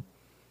hope.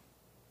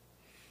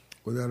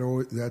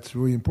 Well, that's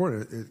really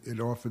important. It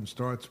often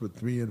starts with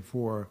 3 and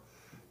 4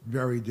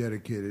 very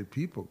dedicated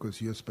people,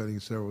 because you're spending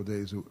several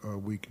days a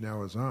week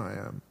now, as I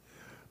am.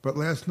 But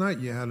last night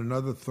you had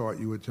another thought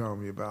you were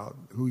telling me about,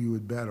 who you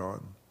would bet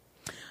on.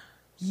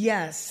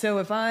 Yes. So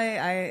if I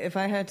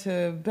had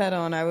to bet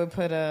on, I would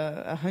put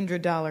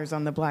 $100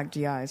 on the Black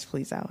GIs,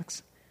 please,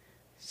 Alex.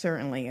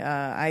 Certainly.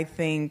 I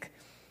think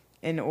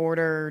in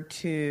order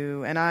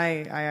to, and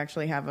I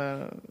actually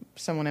have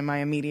someone in my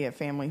immediate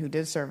family who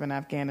did serve in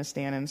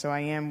Afghanistan, and so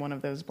I am one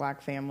of those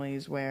black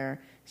families where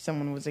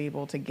someone was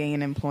able to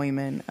gain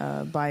employment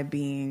by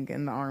being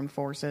in the armed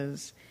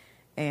forces.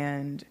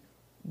 And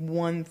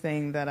one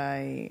thing that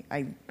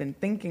I've been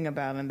thinking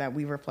about and that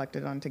we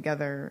reflected on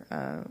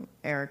together,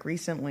 Eric,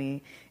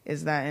 recently,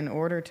 is that in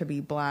order to be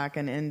black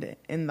and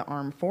in the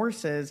armed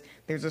forces,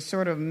 there's a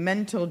sort of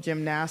mental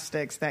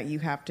gymnastics that you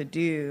have to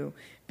do,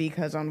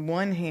 because on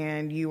one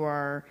hand, you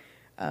are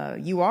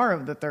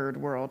of the third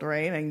world,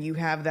 right? And you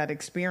have that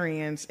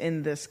experience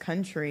in this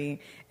country,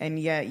 and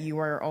yet you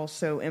are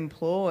also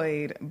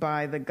employed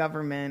by the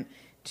government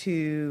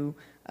to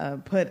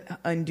put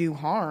undue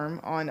harm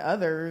on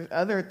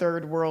other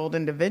third world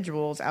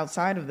individuals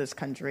outside of this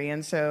country.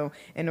 And so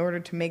in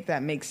order to make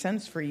that make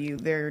sense for you,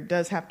 there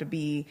does have to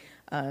be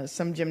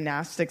some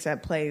gymnastics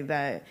at play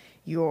that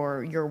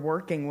you're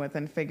working with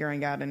and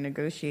figuring out and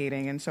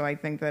negotiating. And so I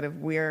think that if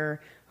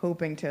we're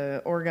hoping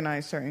to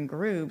organize certain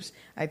groups,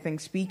 I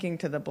think speaking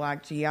to the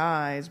Black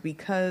GIs,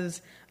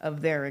 because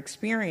of their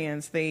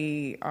experience,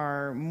 they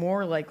are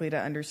more likely to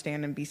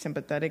understand and be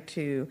sympathetic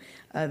to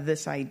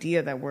this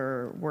idea that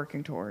we're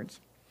working towards.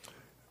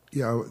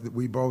 Yeah,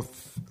 we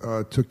both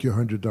took your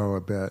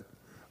 $100 bet,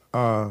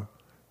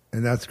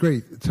 and that's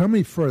great. Tell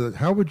me further,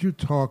 how would you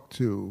talk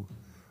to,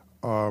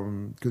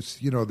 because,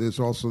 there's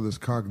also this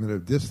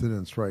cognitive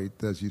dissonance, right,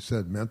 as you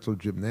said, mental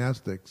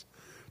gymnastics.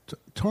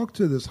 Talk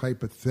to this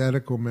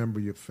hypothetical member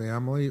of your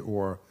family,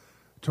 or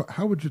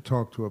how would you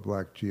talk to a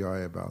Black GI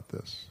about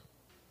this?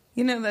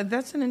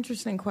 That's an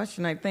interesting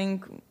question. I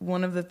think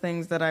one of the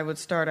things that I would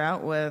start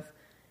out with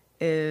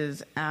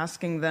is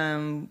asking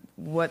them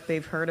what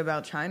they've heard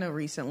about China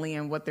recently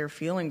and what their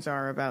feelings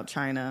are about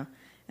China.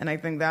 And I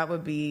think that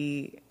would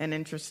be an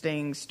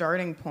interesting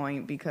starting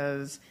point,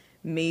 because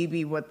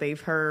maybe what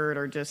they've heard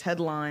are just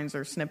headlines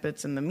or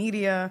snippets in the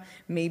media.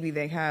 Maybe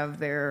they have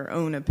their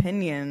own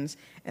opinions.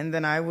 And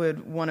then I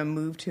would want to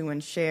move to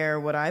and share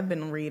what I've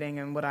been reading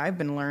and what I've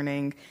been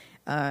learning,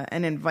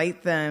 and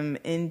invite them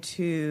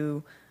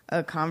into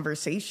a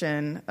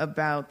conversation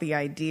about the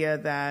idea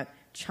that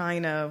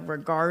China,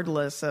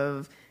 regardless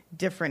of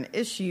different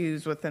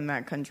issues within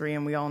that country,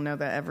 and we all know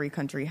that every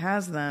country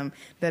has them,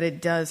 that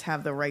it does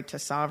have the right to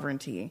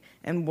sovereignty.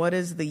 And what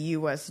is the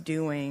U.S.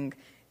 doing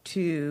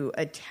to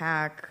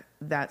attack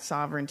that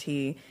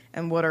sovereignty?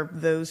 And what are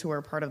those who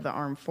are part of the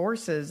armed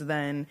forces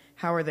then,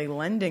 how are they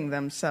lending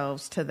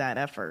themselves to that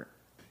effort?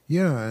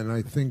 Yeah, and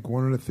I think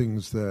one of the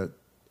things that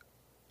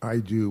I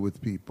do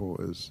with people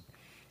is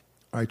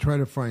I try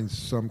to find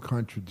some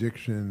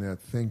contradiction in their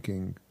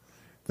thinking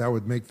that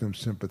would make them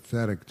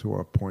sympathetic to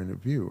our point of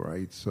view,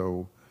 right?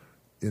 So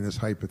in this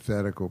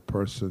hypothetical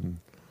person,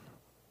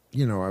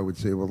 I would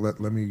say, well, let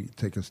me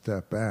take a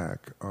step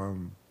back.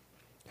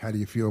 How do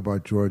you feel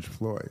about George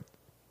Floyd?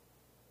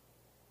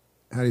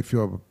 How do you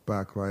feel about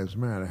Black Lives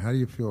Matter? How do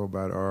you feel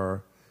about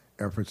our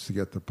efforts to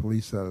get the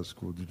police out of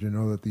school? Did you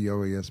know that the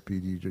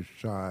LASPD just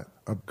shot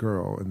a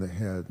girl in the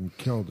head and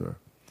killed her?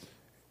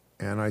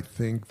 And I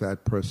think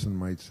that person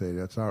might say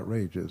that's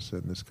outrageous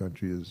and this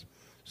country is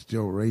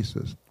still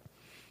racist.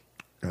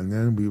 And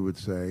then we would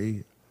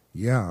say,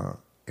 yeah,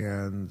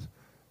 and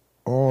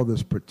all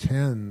this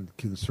pretend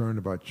concern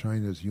about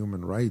China's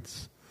human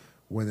rights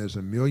when there's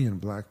 1 million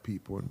black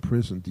people in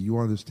prison. Do you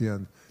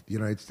understand the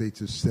United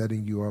States is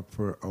setting you up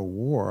for a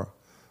war?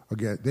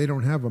 Again, they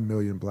don't have 1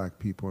 million black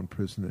people in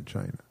prison in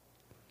China.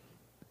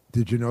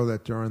 Did you know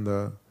that during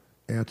the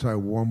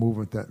anti-war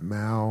movement that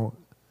Mao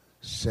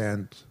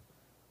sent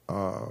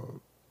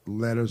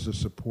letters of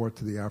support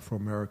to the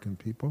Afro-American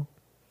people?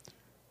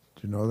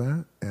 Did you know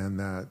that? And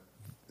that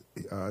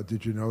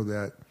did you know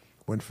that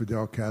when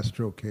Fidel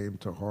Castro came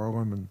to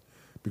Harlem, and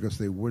because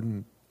they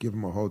wouldn't give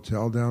him a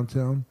hotel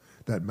downtown,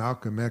 that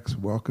Malcolm X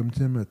welcomed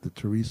him at the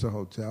Teresa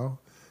Hotel?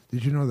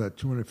 Did you know that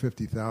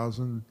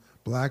 250,000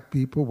 black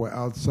people were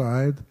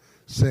outside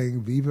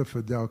saying "Viva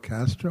Fidel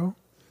Castro"?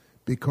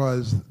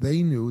 Because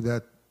they knew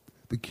that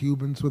the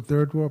Cubans were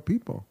third world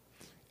people.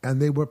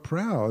 And they were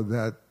proud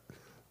that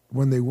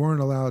when they weren't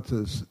allowed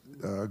to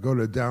go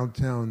to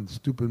downtown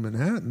stupid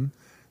Manhattan,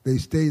 they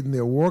stayed in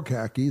their war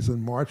khakis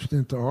and marched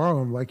into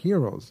Harlem like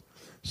heroes.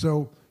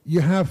 So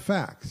you have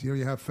facts. You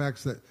have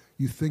facts that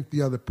you think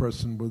the other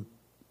person would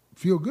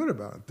feel good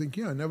about. Think,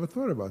 yeah, I never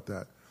thought about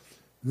that.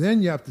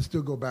 Then you have to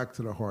still go back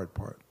to the hard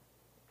part,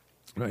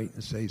 right?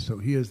 And say, so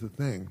here's the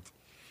thing.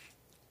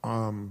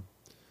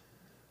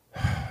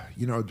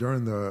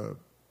 During the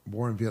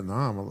war in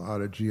Vietnam, a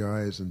lot of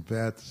GIs and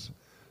vets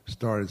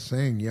started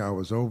saying, yeah, I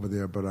was over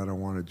there, but I don't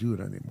want to do it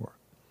anymore.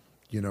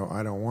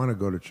 I don't want to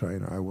go to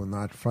China. I will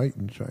not fight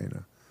in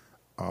China.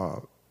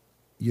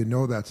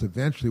 That's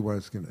eventually what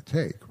it's going to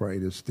take,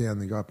 right, is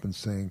standing up and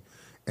saying,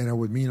 and it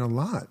would mean a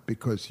lot,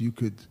 because you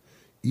could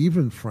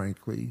even,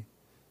 frankly,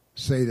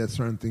 say that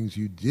certain things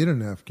you did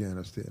in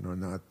Afghanistan are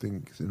not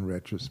things in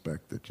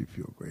retrospect that you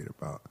feel great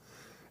about.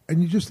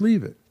 And you just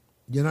leave it.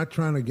 You're not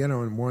trying to get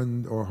on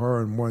one or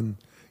her in one.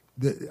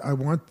 I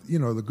want,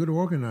 the good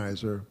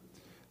organizer,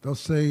 they'll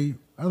say,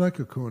 I like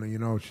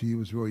Hakuna, she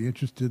was really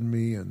interested in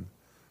me, and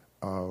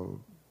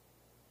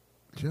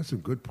she had some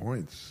good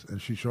points.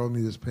 And she showed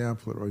me this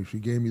pamphlet, or she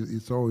gave me,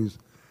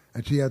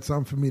 and she had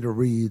something for me to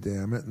read,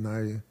 damn it,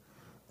 and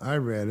I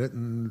read it,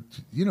 and,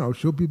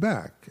 she'll be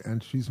back.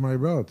 And she's my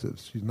relative.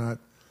 She's not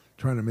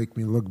trying to make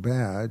me look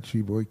bad.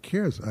 She really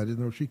cares. I didn't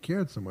know she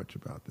cared so much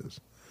about this.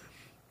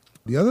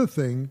 The other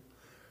thing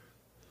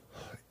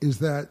is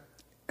that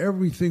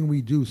everything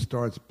we do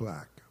starts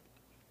black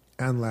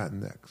and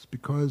Latinx,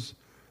 because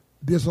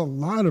there's a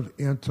lot of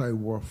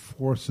anti-war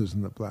forces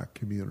in the black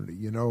community.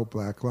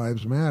 Black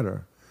Lives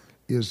Matter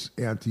is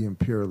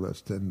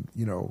anti-imperialist, and,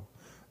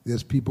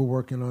 there's people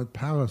working on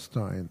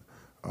Palestine.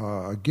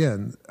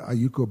 Again,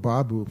 Ayuko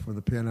Babu from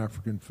the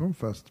Pan-African Film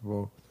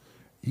Festival,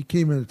 he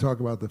came in to talk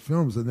about the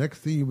films. The next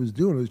thing he was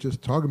doing was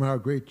just talking about how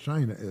great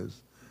China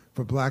is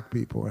for black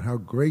people, and how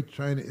great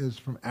China is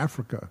from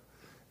Africa,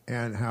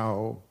 and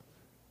how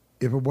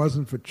if it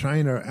wasn't for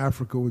China,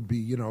 Africa would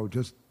be,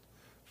 just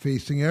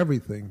facing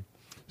everything.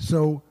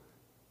 So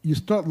you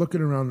start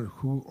looking around at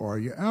who are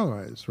your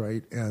allies,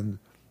 right? And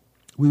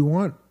we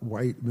want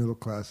white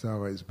middle-class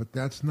allies, but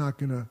that's not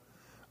going to,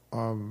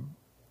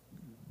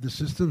 the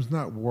system's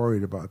not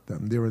worried about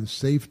them. They're in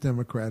safe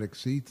democratic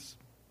seats.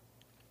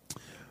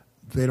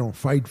 They don't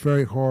fight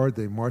very hard.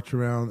 They march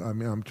around. I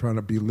mean, I'm trying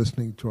to be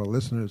listening to our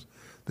listeners.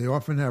 They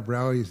often have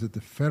rallies at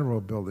the federal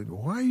building.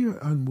 Why are you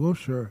on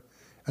Wilshire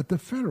at the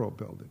federal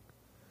building?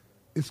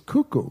 It's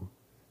cuckoo.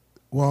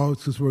 Well,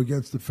 it's because we're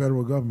against the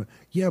federal government.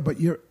 Yeah, but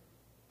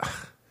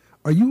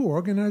are you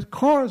organized?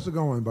 Cars are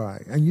going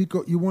by, and you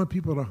want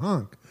people to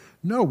honk.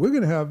 No, we're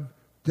going to have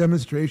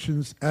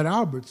demonstrations at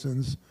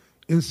Albertsons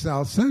in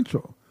South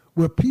Central,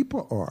 where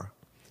people are.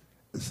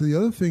 So the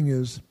other thing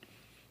is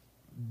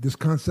this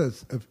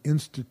concept of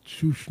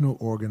institutional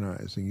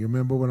organizing. You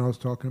remember when I was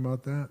talking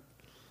about that?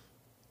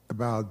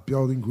 About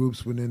building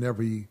groups within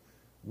every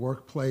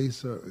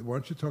workplace? Why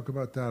don't you talk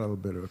about that a little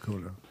bit,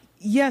 Hakuna?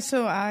 Yeah,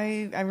 so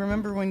I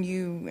remember when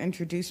you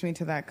introduced me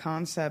to that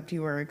concept,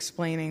 you were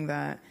explaining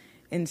that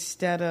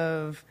instead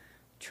of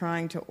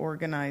trying to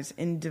organize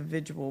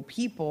individual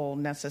people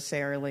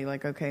necessarily,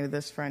 like, okay,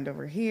 this friend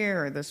over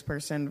here or this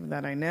person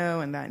that I know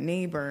and that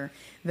neighbor,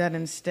 that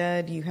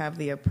instead you have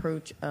the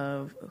approach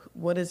of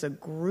what is a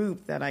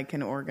group that I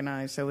can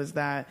organize? So is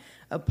that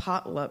a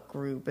potluck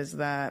group? Is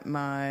that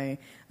my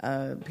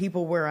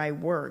people where I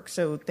work?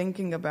 So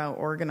thinking about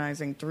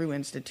organizing through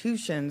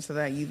institutions so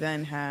that you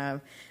then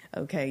have,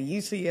 okay,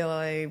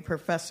 UCLA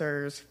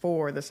professors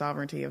for the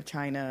sovereignty of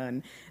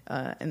China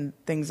and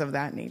things of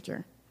that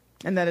nature.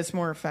 And that it's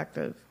more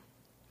effective.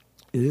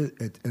 It is,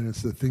 and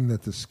it's the thing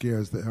that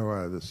scares the hell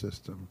out of the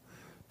system.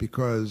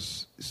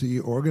 Because, see,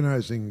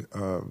 organizing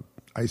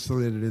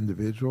isolated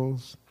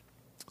individuals,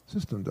 the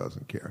system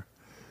doesn't care.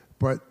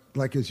 But,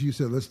 like as you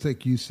said, let's take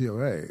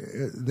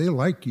UCLA. They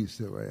like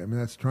UCLA. I mean,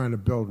 that's trying to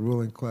build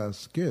ruling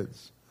class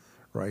kids,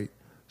 right?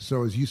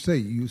 So as you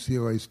say,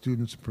 UCLA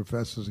students and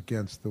professors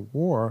against the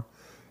war,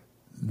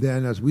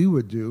 then as we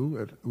would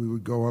do, we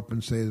would go up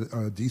and say,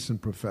 a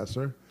decent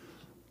professor,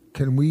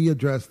 can we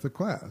address the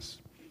class?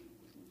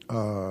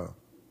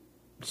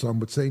 Some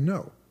would say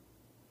no.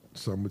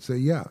 Some would say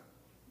yeah.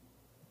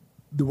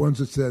 the ones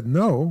that said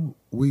no,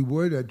 we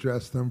would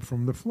address them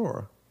from the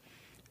floor.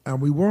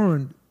 And we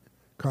weren't,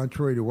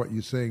 contrary to what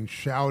you're saying,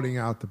 shouting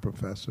out the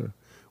professor.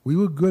 We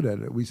were good at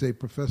it. We say,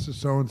 Professor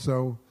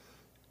so-and-so,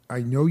 I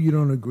know you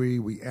don't agree.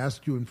 We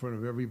asked you in front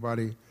of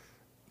everybody,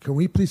 can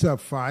we please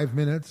have 5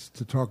 minutes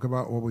to talk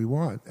about what we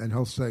want? And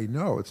he'll say,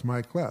 no, it's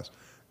my class.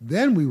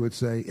 Then we would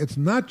say, it's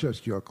not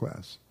just your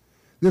class.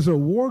 There's a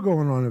war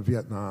going on in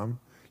Vietnam.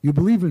 You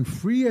believe in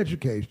free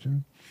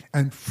education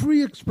and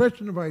free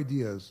expression of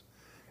ideas.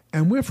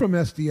 And we're from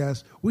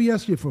SDS. We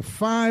ask you for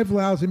 5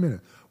 lousy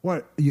minutes.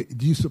 What, do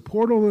you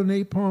support all the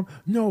napalm?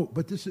 No,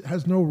 but this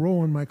has no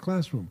role in my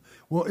classroom.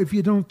 Well, if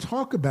you don't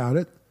talk about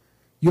it,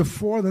 you're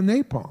for the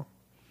napalm.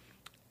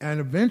 And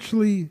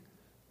eventually,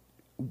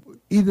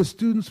 either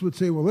students would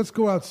say, well, let's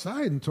go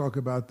outside and talk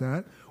about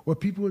that, or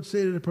people would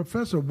say to the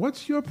professor,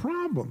 what's your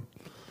problem?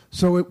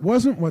 So it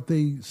wasn't what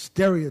they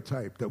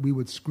stereotyped, that we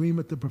would scream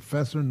at the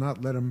professor and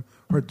not let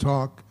her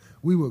talk.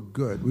 We were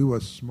good. We were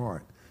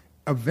smart.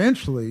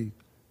 Eventually,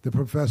 the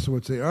professor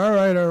would say, all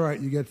right,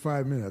 you get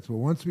 5 minutes. Well,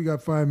 once we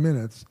got 5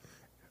 minutes,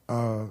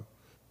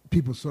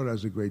 people saw it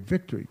as a great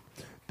victory.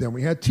 Then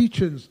we had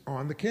teach-ins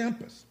on the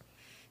campus,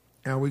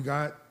 and we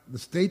got the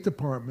State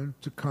Department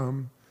to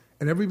come,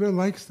 and everybody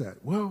likes that.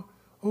 Well,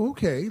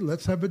 okay,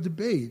 let's have a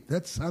debate.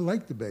 I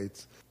like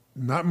debates.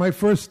 Not my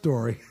first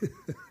story,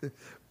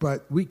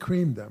 but we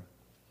creamed them.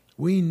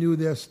 We knew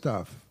their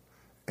stuff.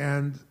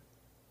 And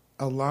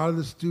a lot of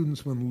the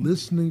students, when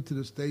listening to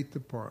the State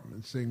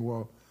Department, saying,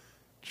 well,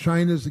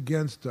 China's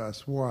against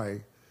us.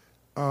 Why?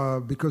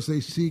 Because they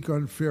seek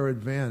unfair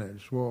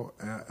advantage. Well,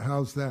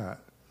 how's that?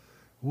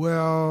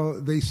 Well,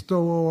 they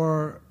stole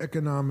our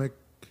economic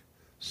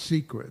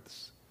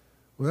secrets.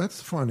 Well,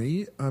 that's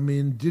funny. I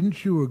mean,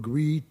 didn't you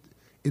agree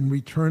in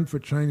return for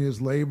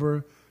Chinese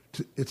labor?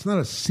 It's not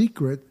a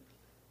secret.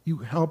 You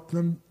help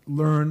them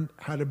learn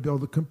how to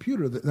build a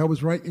computer. That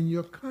was right in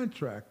your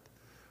contract.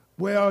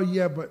 Well,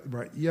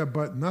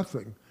 but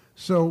nothing.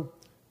 So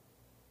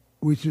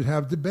we should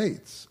have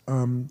debates.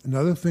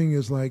 Another thing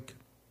is, like,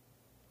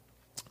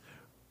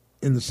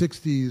 in the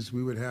 60s,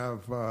 we would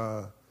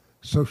have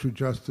social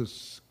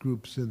justice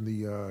groups in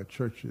the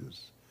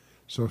churches,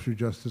 social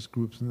justice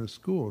groups in the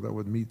school that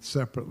would meet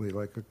separately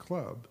like a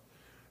club.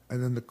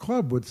 And then the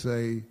club would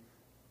say,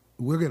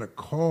 we're going to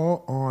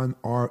call on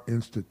our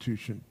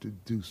institution to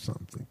do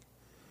something.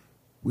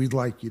 We'd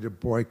like you to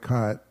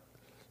boycott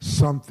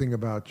something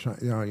about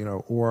China,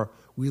 or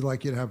we'd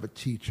like you to have a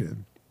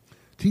teach-in.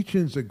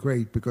 Teach-ins are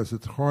great because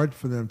it's hard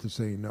for them to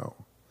say no,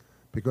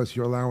 because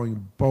you're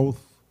allowing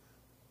both,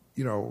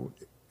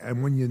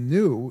 and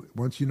when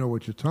once you know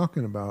what you're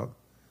talking about,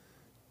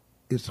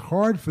 it's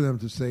hard for them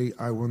to say,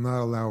 I will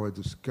not allow a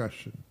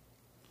discussion.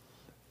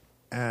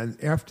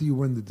 And after you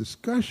win the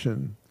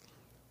discussion,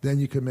 then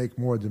you can make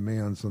more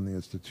demands on the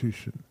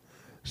institution.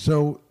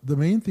 So the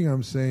main thing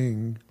I'm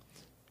saying,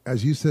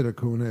 as you said,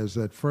 Acuna, is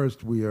that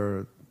first we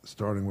are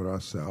starting with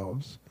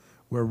ourselves.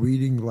 We're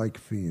reading like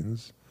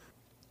fiends.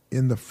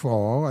 In the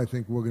fall, I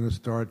think we're going to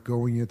start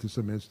going into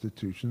some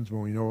institutions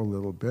when we know a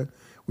little bit.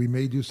 We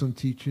may do some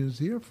teachings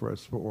here for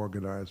us, for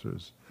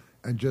organizers,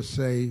 and just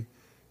say,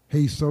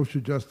 hey, social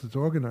justice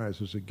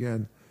organizers,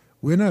 again,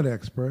 we're not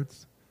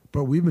experts,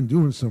 but we've been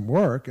doing some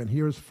work, and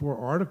here's 4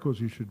 articles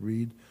you should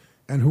read,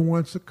 and who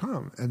wants to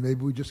come? And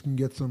maybe we just can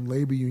get some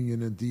labor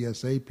union and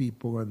DSA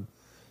people, and,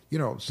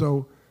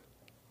 so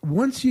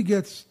once you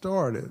get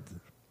started,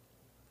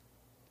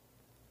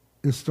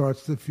 it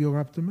starts to feel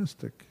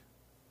optimistic.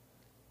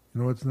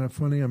 It's not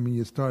funny. I mean,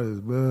 you start as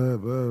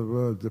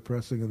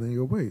depressing, and then you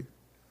go, wait,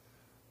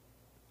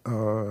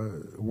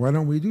 why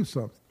don't we do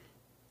something?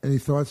 Any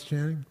thoughts,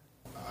 Channing?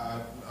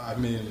 I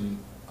mean,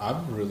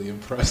 I'm really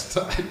impressed.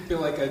 I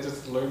feel like I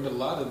just learned a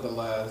lot in the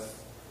last,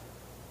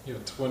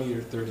 20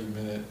 or 30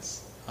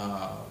 minutes.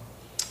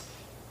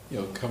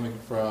 Coming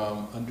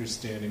from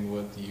understanding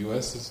what the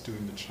U.S. is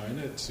doing to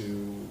China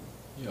to,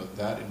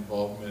 that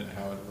involvement,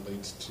 how it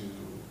relates to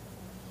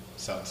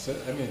South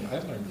Sudan. I mean, I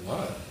learned a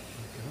lot.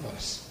 Oh my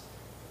gosh.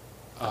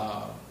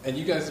 And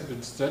you guys have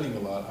been studying a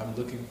lot. I'm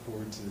looking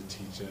forward to the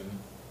teach-in.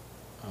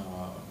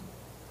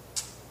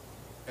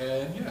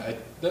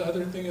 The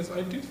other thing is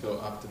I do feel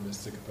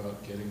optimistic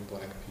about getting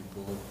black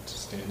people to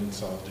stand in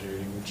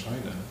solidarity with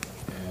China.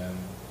 And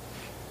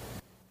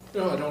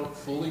I don't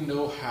fully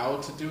know how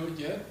to do it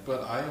yet,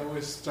 but I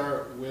always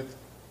start with,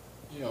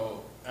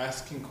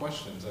 asking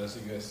questions, as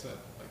you guys said.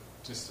 Like,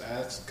 just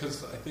ask,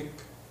 because I think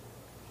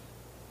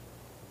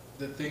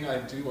the thing I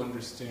do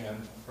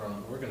understand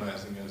from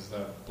organizing is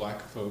that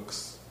black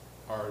folks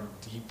are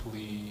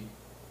deeply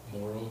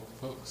moral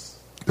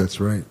folks. That's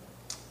right.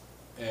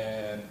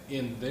 And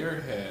in their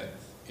head,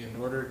 in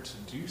order to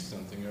do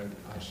something, or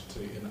I should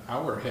say in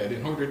our head,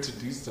 in order to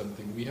do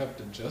something, we have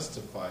to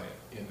justify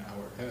it in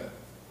our head.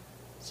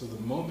 So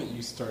the moment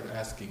you start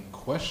asking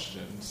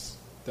questions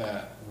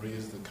that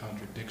raise the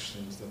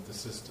contradictions that the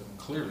system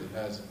clearly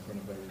has in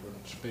front of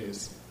everyone's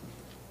face,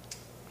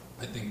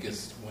 I think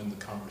is when the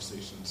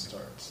conversation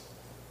starts.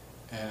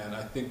 And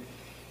I think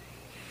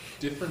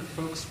different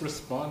folks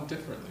respond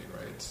differently,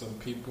 right? Some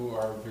people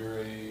are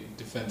very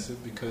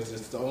defensive because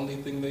it's the only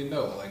thing they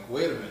know. Like,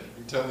 wait a minute,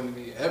 you're telling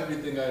me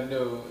everything I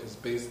know is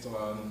based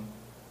on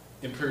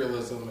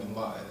imperialism and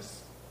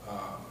lies.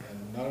 And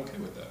I'm not okay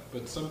with that.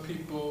 But some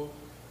people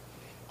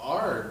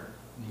are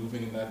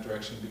moving in that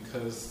direction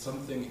because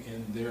something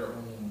in their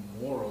own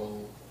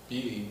moral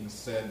being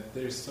said,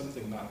 there's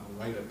something not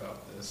right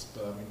about this,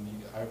 but I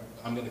mean,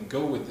 I'm going to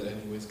go with it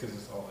anyways because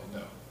it's all I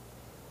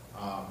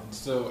know. And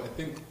so I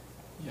think,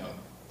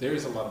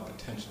 there's a lot of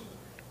potential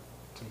there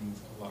to move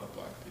a lot of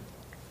black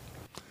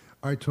people.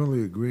 I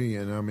totally agree,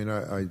 and I mean,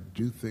 I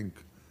do think,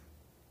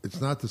 it's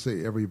not to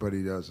say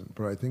everybody doesn't,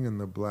 but I think in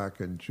the black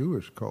and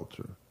Jewish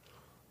culture,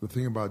 the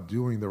thing about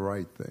doing the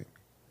right thing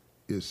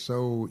is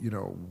so,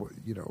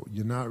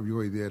 you're not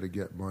really there to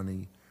get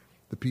money.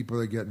 The people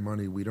that get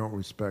money, we don't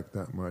respect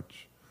that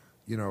much.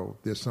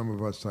 There's some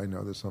of us, I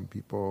know there's some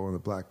people in the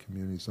black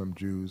community, some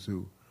Jews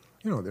who,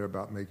 they're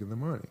about making the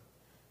money.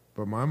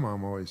 But my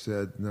mom always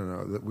said,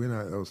 no, that we're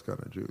not those kind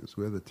of Jews.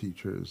 We're the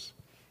teachers,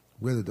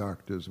 we're the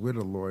doctors, we're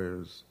the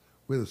lawyers,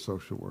 we're the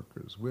social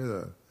workers,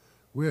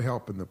 we're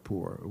helping the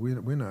poor.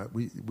 We're not.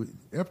 We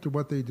after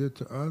what they did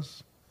to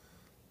us,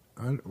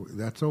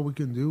 that's all we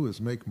can do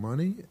is make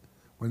money.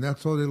 When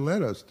that's all they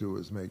let us do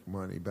is make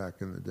money back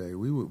in the day.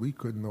 We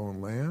couldn't own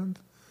land.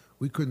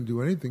 We couldn't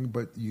do anything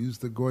but use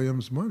the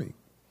Goyim's money,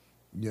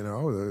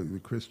 the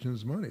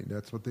Christians' money.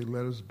 That's what they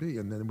let us be.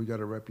 And then we got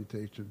a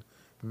reputation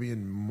for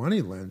being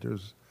money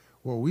lenders.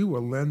 Well, we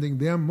were lending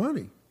them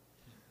money.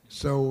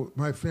 So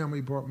my family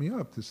brought me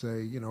up to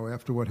say,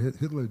 after what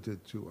Hitler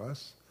did to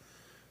us,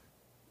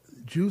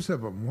 Jews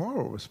have a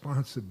moral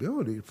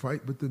responsibility to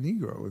fight with the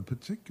Negro in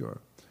particular.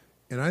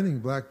 And I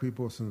think black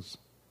people, since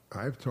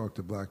I've talked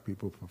to black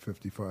people for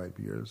 55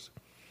 years,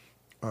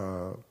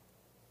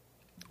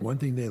 one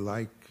thing they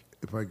like,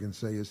 if I can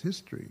say, is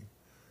history.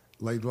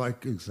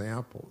 Like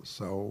examples.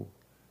 So,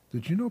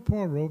 did you know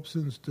Paul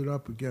Robeson stood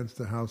up against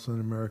the House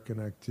Un-American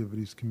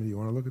Activities Committee? You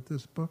want to look at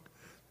this book?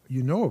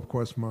 You know, of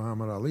course,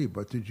 Muhammad Ali,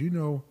 but did you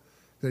know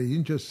that he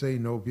didn't just say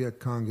no Viet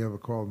Cong ever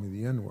called me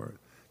the N-word?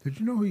 Did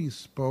you know he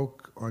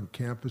spoke on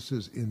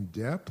campuses in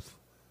depth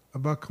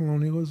about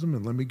colonialism?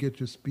 And let me get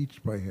your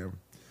speech by him.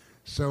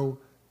 So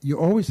you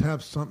always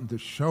have something to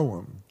show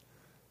them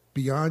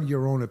beyond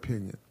your own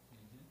opinion,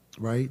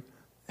 right?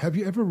 Have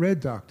you ever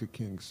read Dr.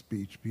 King's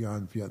speech,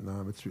 Beyond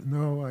Vietnam?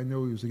 No, I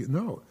know he was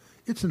no.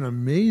 It's an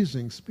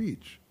amazing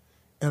speech,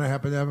 and I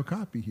happen to have a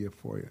copy here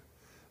for you.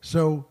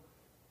 So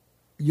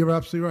you're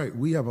absolutely right.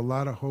 We have a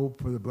lot of hope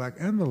for the black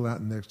and the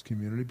Latinx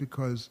community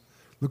because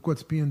look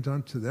what's being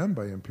done to them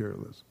by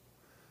imperialism.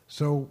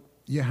 So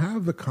you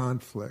have the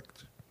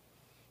conflict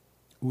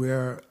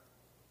where,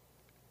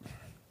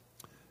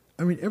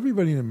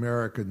 everybody in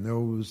America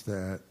knows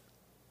that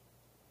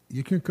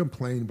you can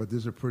complain, but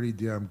there's a pretty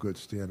damn good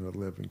standard of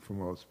living for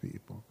most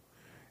people.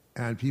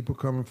 And people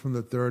coming from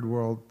the third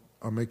world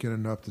are making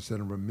enough to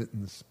send a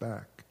remittance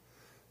back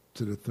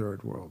to the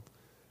third world.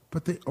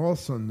 But they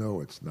also know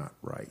it's not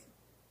right.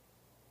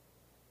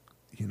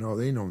 They know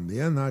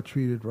they're not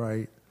treated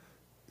right.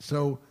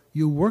 So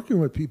you're working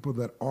with people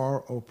that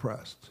are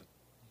oppressed.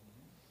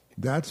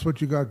 That's what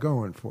you got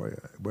going for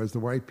you. Whereas the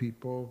white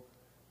people,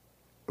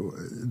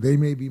 they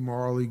may be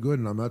morally good,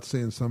 and I'm not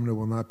saying some of them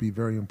will not be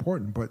very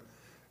important, but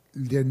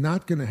they're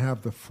not going to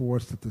have the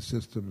force that the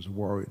system's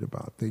worried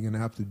about. They're going to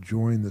have to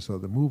join this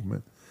other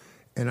movement.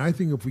 And I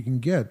think if we can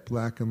get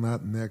black and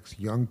Latinx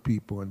young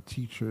people and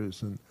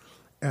teachers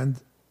and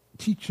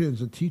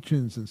teach-ins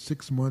and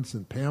 6 months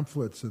and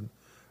pamphlets, and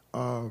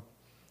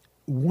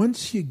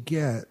once you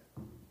get,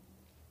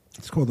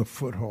 it's called a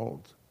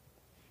foothold.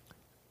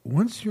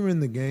 Once you're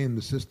in the game,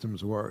 the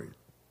system's worried.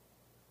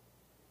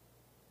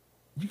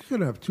 You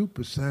could have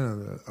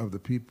 2% of the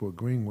people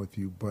agreeing with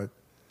you, but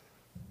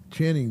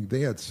Channing,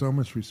 they had so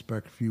much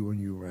respect for you when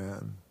you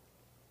ran.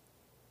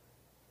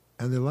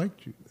 And they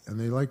liked you, and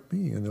they liked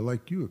me, and they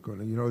like you.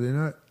 They're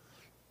not,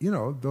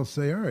 they'll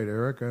say, all right,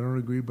 Eric, I don't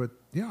agree, but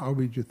yeah, I'll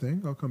read your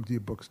thing. I'll come to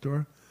your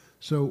bookstore.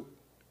 So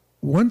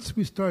once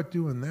we start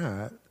doing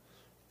that,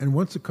 and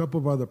once a couple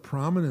of other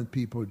prominent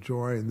people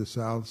join the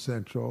South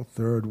Central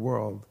Third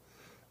World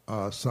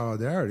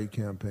Solidarity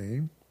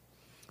Campaign,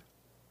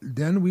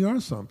 then we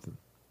are something.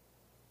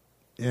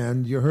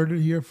 And you heard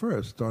it here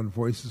first on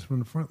Voices from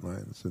the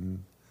Frontlines,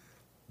 and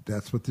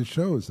that's what this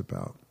show is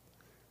about.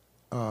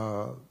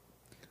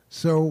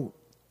 So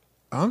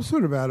I'm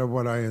sort of out of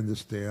what I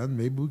understand.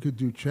 Maybe we could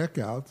do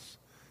checkouts.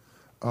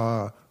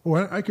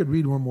 I could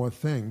read one more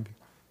thing,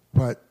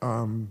 but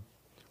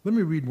let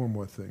me read one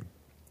more thing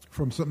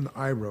from something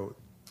I wrote.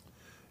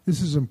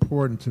 This is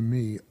important to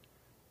me.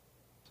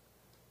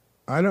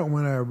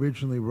 When I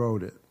originally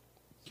wrote it,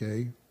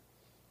 okay?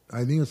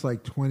 I think it's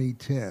like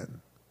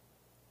 2010.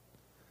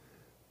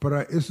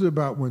 But this is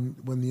about when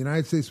the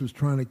United States was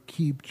trying to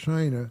keep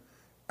China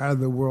out of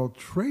the World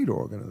Trade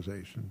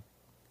Organization.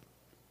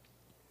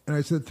 And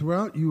I said,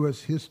 throughout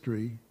U.S.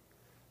 history,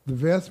 the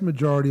vast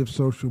majority of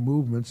social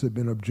movements have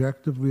been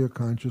objectively or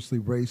consciously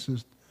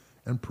racist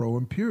and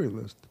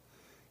pro-imperialist.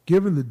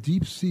 given the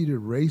deep-seated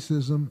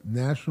racism,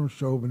 national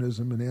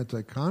chauvinism, and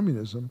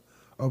anti-communism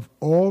of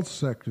all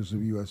sectors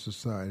of U.S.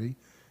 society,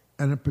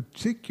 and in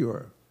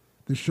particular,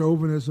 the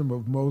chauvinism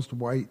of most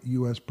white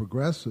U.S.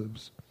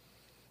 progressives,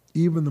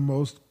 even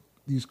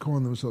these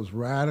calling themselves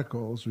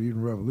radicals or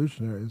even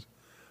revolutionaries,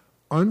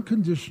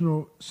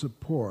 unconditional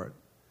support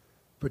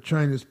for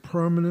China's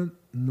permanent,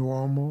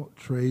 normal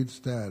trade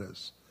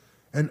status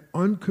and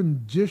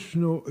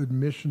unconditional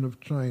admission of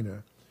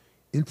China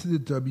into the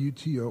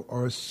WTO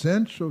are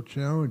essential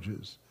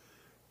challenges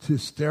to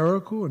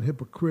hysterical and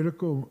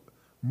hypocritical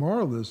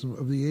moralism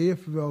of the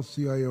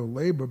AFL-CIO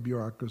labor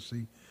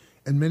bureaucracy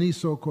and many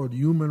so-called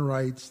human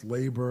rights,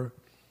 labor,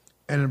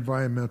 and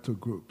environmental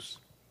groups.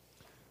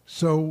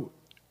 So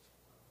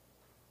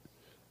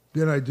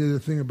then I did a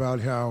thing about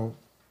how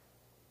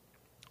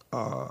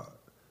the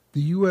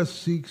U.S.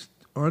 seeks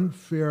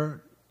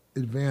unfair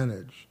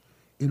advantage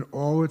in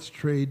all its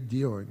trade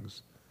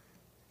dealings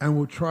and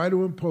will try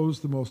to impose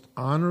the most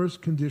onerous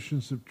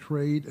conditions of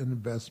trade and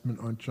investment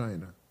on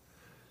China.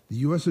 The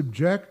U.S.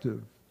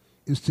 objective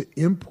is to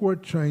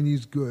import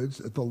Chinese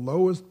goods at the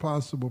lowest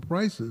possible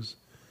prices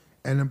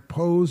and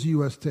impose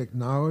U.S.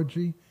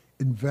 technology,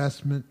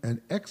 investment,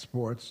 and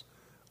exports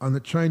on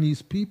the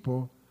Chinese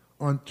people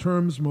on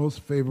terms most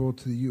favorable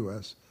to the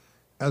U.S.,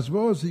 as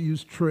well as to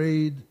use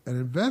trade and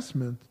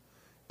investment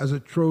as a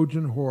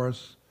Trojan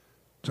horse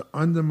to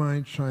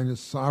undermine China's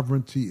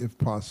sovereignty if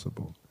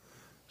possible.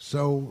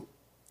 So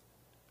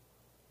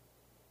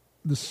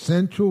the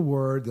central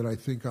word that I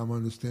think I'm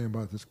understanding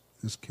about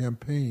this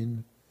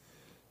campaign,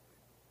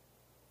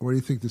 what do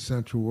you think the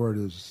central word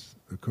is,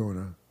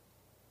 Akona?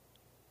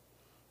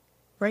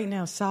 Right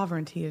now,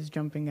 sovereignty is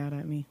jumping out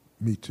at me.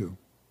 Me too.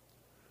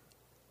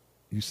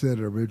 You said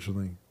it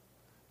originally.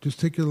 Just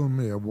take it a little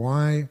minute.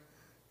 Why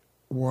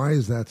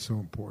is that so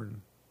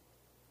important?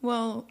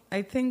 Well,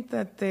 I think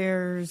that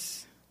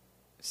there's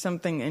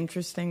something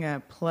interesting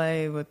at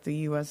play with the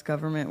U.S.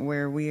 government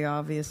where we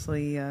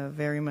obviously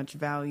very much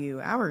value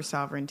our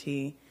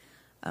sovereignty,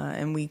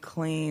 and we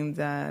claim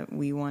that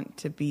we want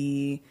to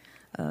be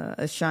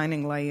a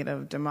shining light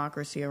of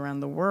democracy around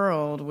the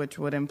world, which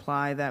would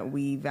imply that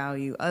we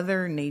value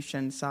other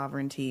nations'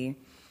 sovereignty.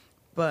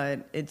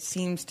 But it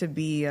seems to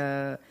be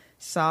a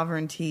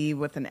sovereignty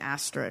with an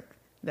asterisk,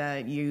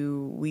 that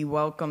we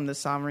welcome the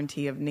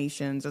sovereignty of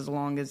nations as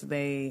long as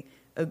they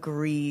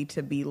agree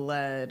to be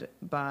led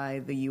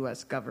by the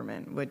U.S.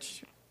 government,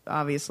 which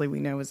obviously we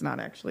know is not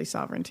actually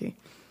sovereignty.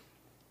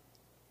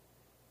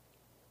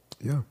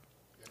 Yeah.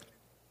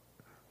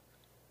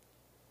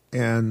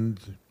 And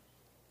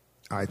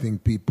I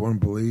think people in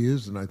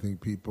Belize and I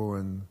think people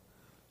in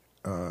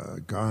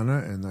Ghana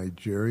and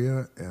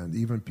Nigeria and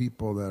even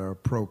people that are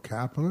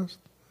pro-capitalist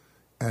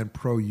and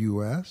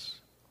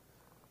pro-U.S.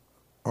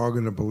 are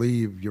going to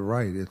believe, you're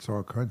right, it's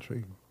our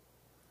country.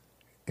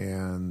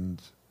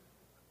 And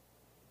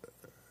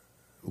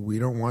we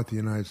don't want the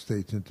United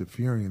States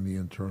interfering in the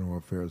internal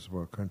affairs of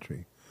our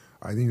country.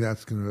 I think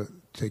that's going to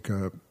take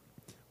I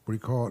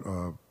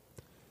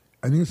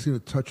think it's going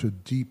to touch a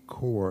deep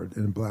chord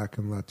in Black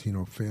and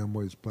Latino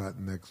families,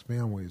 Latinx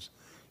families,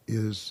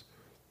 is,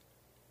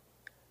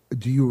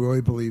 do you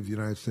really believe the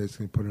United States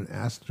can put an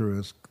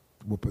asterisk,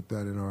 we'll put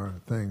that in our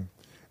thing,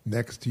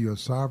 next to your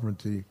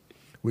sovereignty,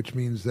 which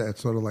means that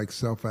it's sort of like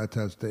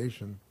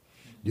self-attestation,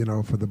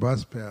 for the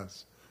bus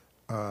pass.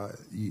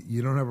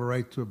 You don't have a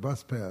right to a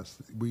bus pass.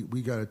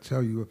 We got to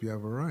tell you if you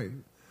have a right.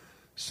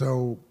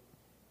 So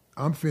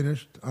I'm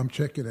finished. I'm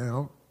checking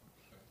out,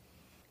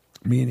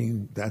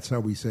 meaning that's how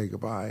we say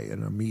goodbye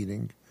in a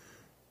meeting.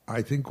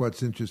 I think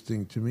what's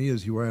interesting to me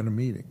is you were at a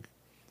meeting.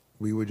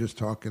 We were just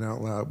talking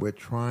out loud.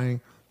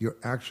 You're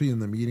actually in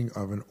the meeting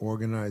of an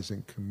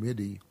organizing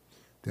committee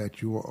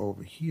that you were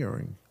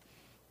overhearing.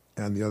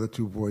 And the other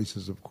two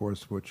voices, of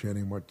course, were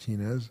Channing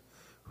Martinez,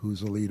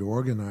 who's a lead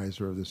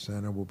organizer of the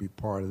center, will be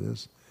part of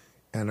this,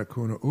 and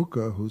Akuna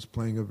Uka, who's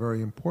playing a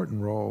very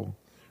important role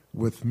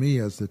with me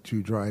as the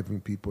two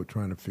driving people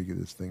trying to figure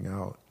this thing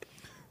out.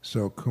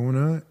 So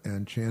Akuna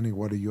and Channing,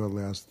 what are your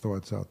last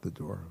thoughts out the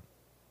door?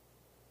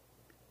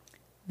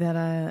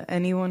 That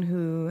anyone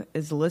who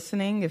is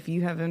listening, if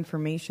you have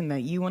information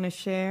that you want to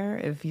share,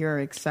 if you're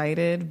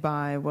excited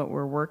by what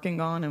we're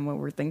working on and what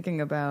we're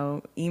thinking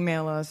about,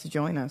 email us,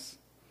 join us.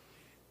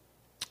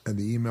 And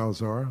the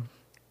emails are?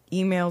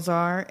 Emails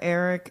are,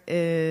 Eric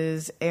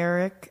at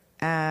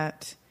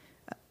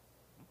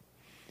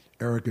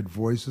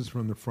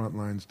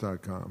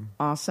voicesfromthefrontlines.com.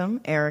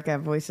 Awesome. Eric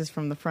at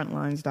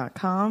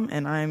voicesfromthefrontlines.com.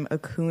 And I'm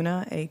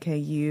Akuna,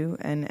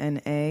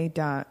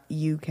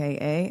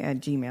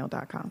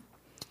 AKUNNA.UKA@gmail.com.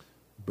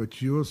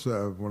 But you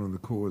also have one of the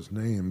coolest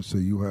names, so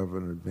you have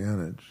an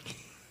advantage.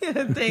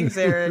 Thanks,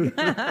 Eric.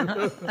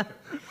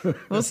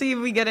 We'll see if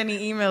we get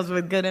any emails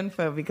with good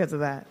info because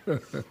of that.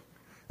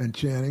 And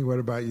Channing, what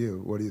about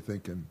you? What are you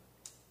thinking?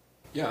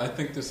 Yeah, I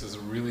think this is a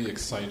really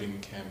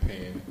exciting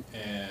campaign.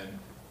 And,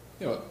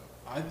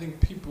 I think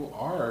people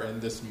are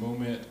in this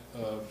moment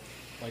of,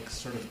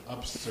 sort of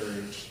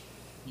upsurge.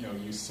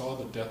 You saw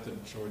the death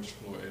of George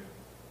Floyd.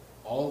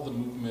 all the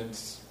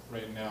movements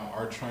right now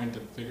are trying to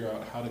figure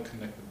out how to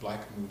connect the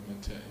black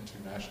movement to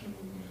international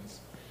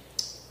movements.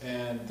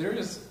 And there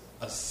is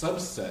a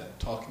subset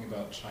talking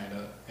about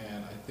China,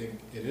 and I think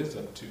it is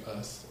up to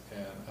us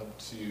and up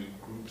to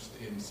groups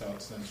in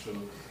South Central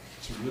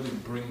to really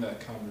bring that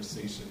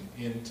conversation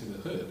into the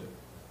hood.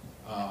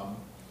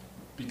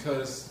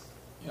 Because,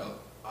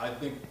 I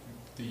think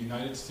the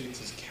United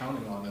States is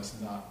counting on us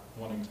not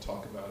wanting to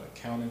talk about it,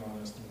 counting on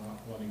us not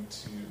wanting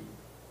to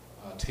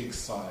take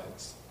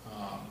sides.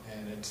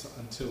 And it's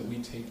until we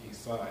take a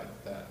side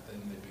that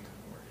then they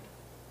become worried.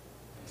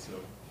 So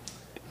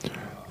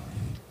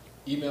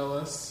email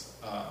us,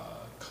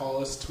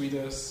 call us, tweet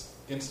us,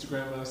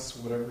 Instagram us,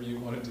 whatever you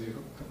want to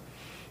do,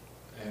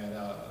 and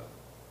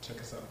check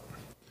us out.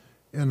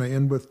 And I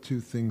end with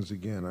two things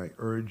again. I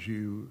urge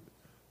you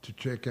to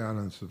check out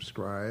and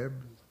subscribe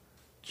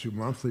to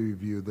Monthly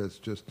Review that's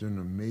just done an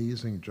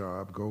amazing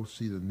job. Go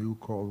see the new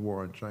Cold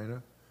War on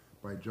China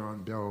by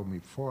John Bellamy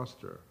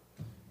Foster.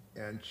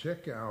 And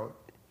check out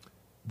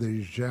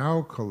the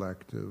Zhao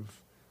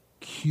Collective,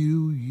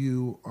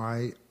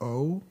 QUIO,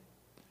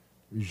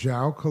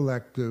 Zhao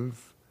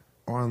Collective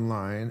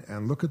online,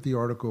 and look at the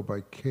article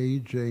by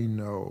KJ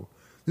No.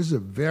 This is a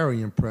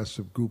very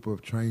impressive group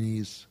of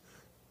Chinese,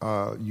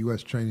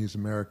 U.S. Chinese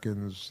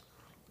Americans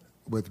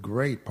with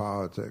great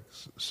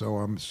politics. So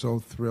I'm so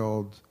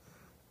thrilled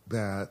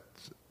that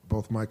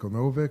both Michael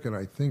Novick and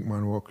I think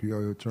Manuel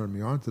Criollo turned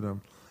me on to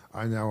them.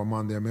 I now am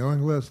on their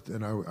mailing list,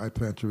 and I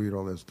plan to read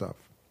all their stuff.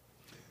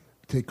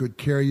 Take good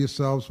care of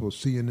yourselves. We'll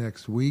see you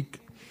next week.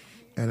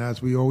 And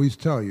as we always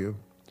tell you,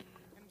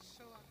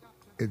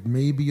 it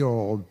may be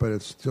old, but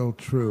it's still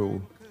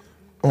true.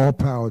 All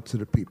power to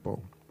the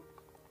people.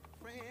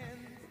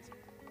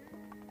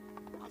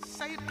 I'll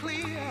say it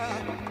clear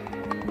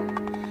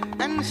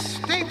and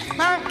state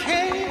my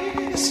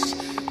case,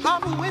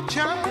 of which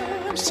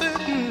I'm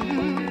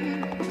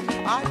certain.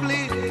 I've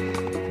lived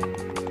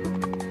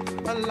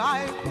a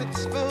life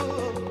that's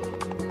full.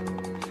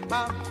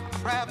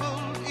 I've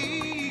traveled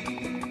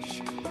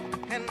each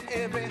and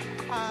every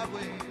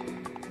highway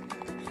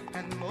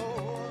and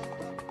more,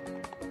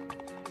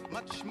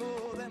 much more.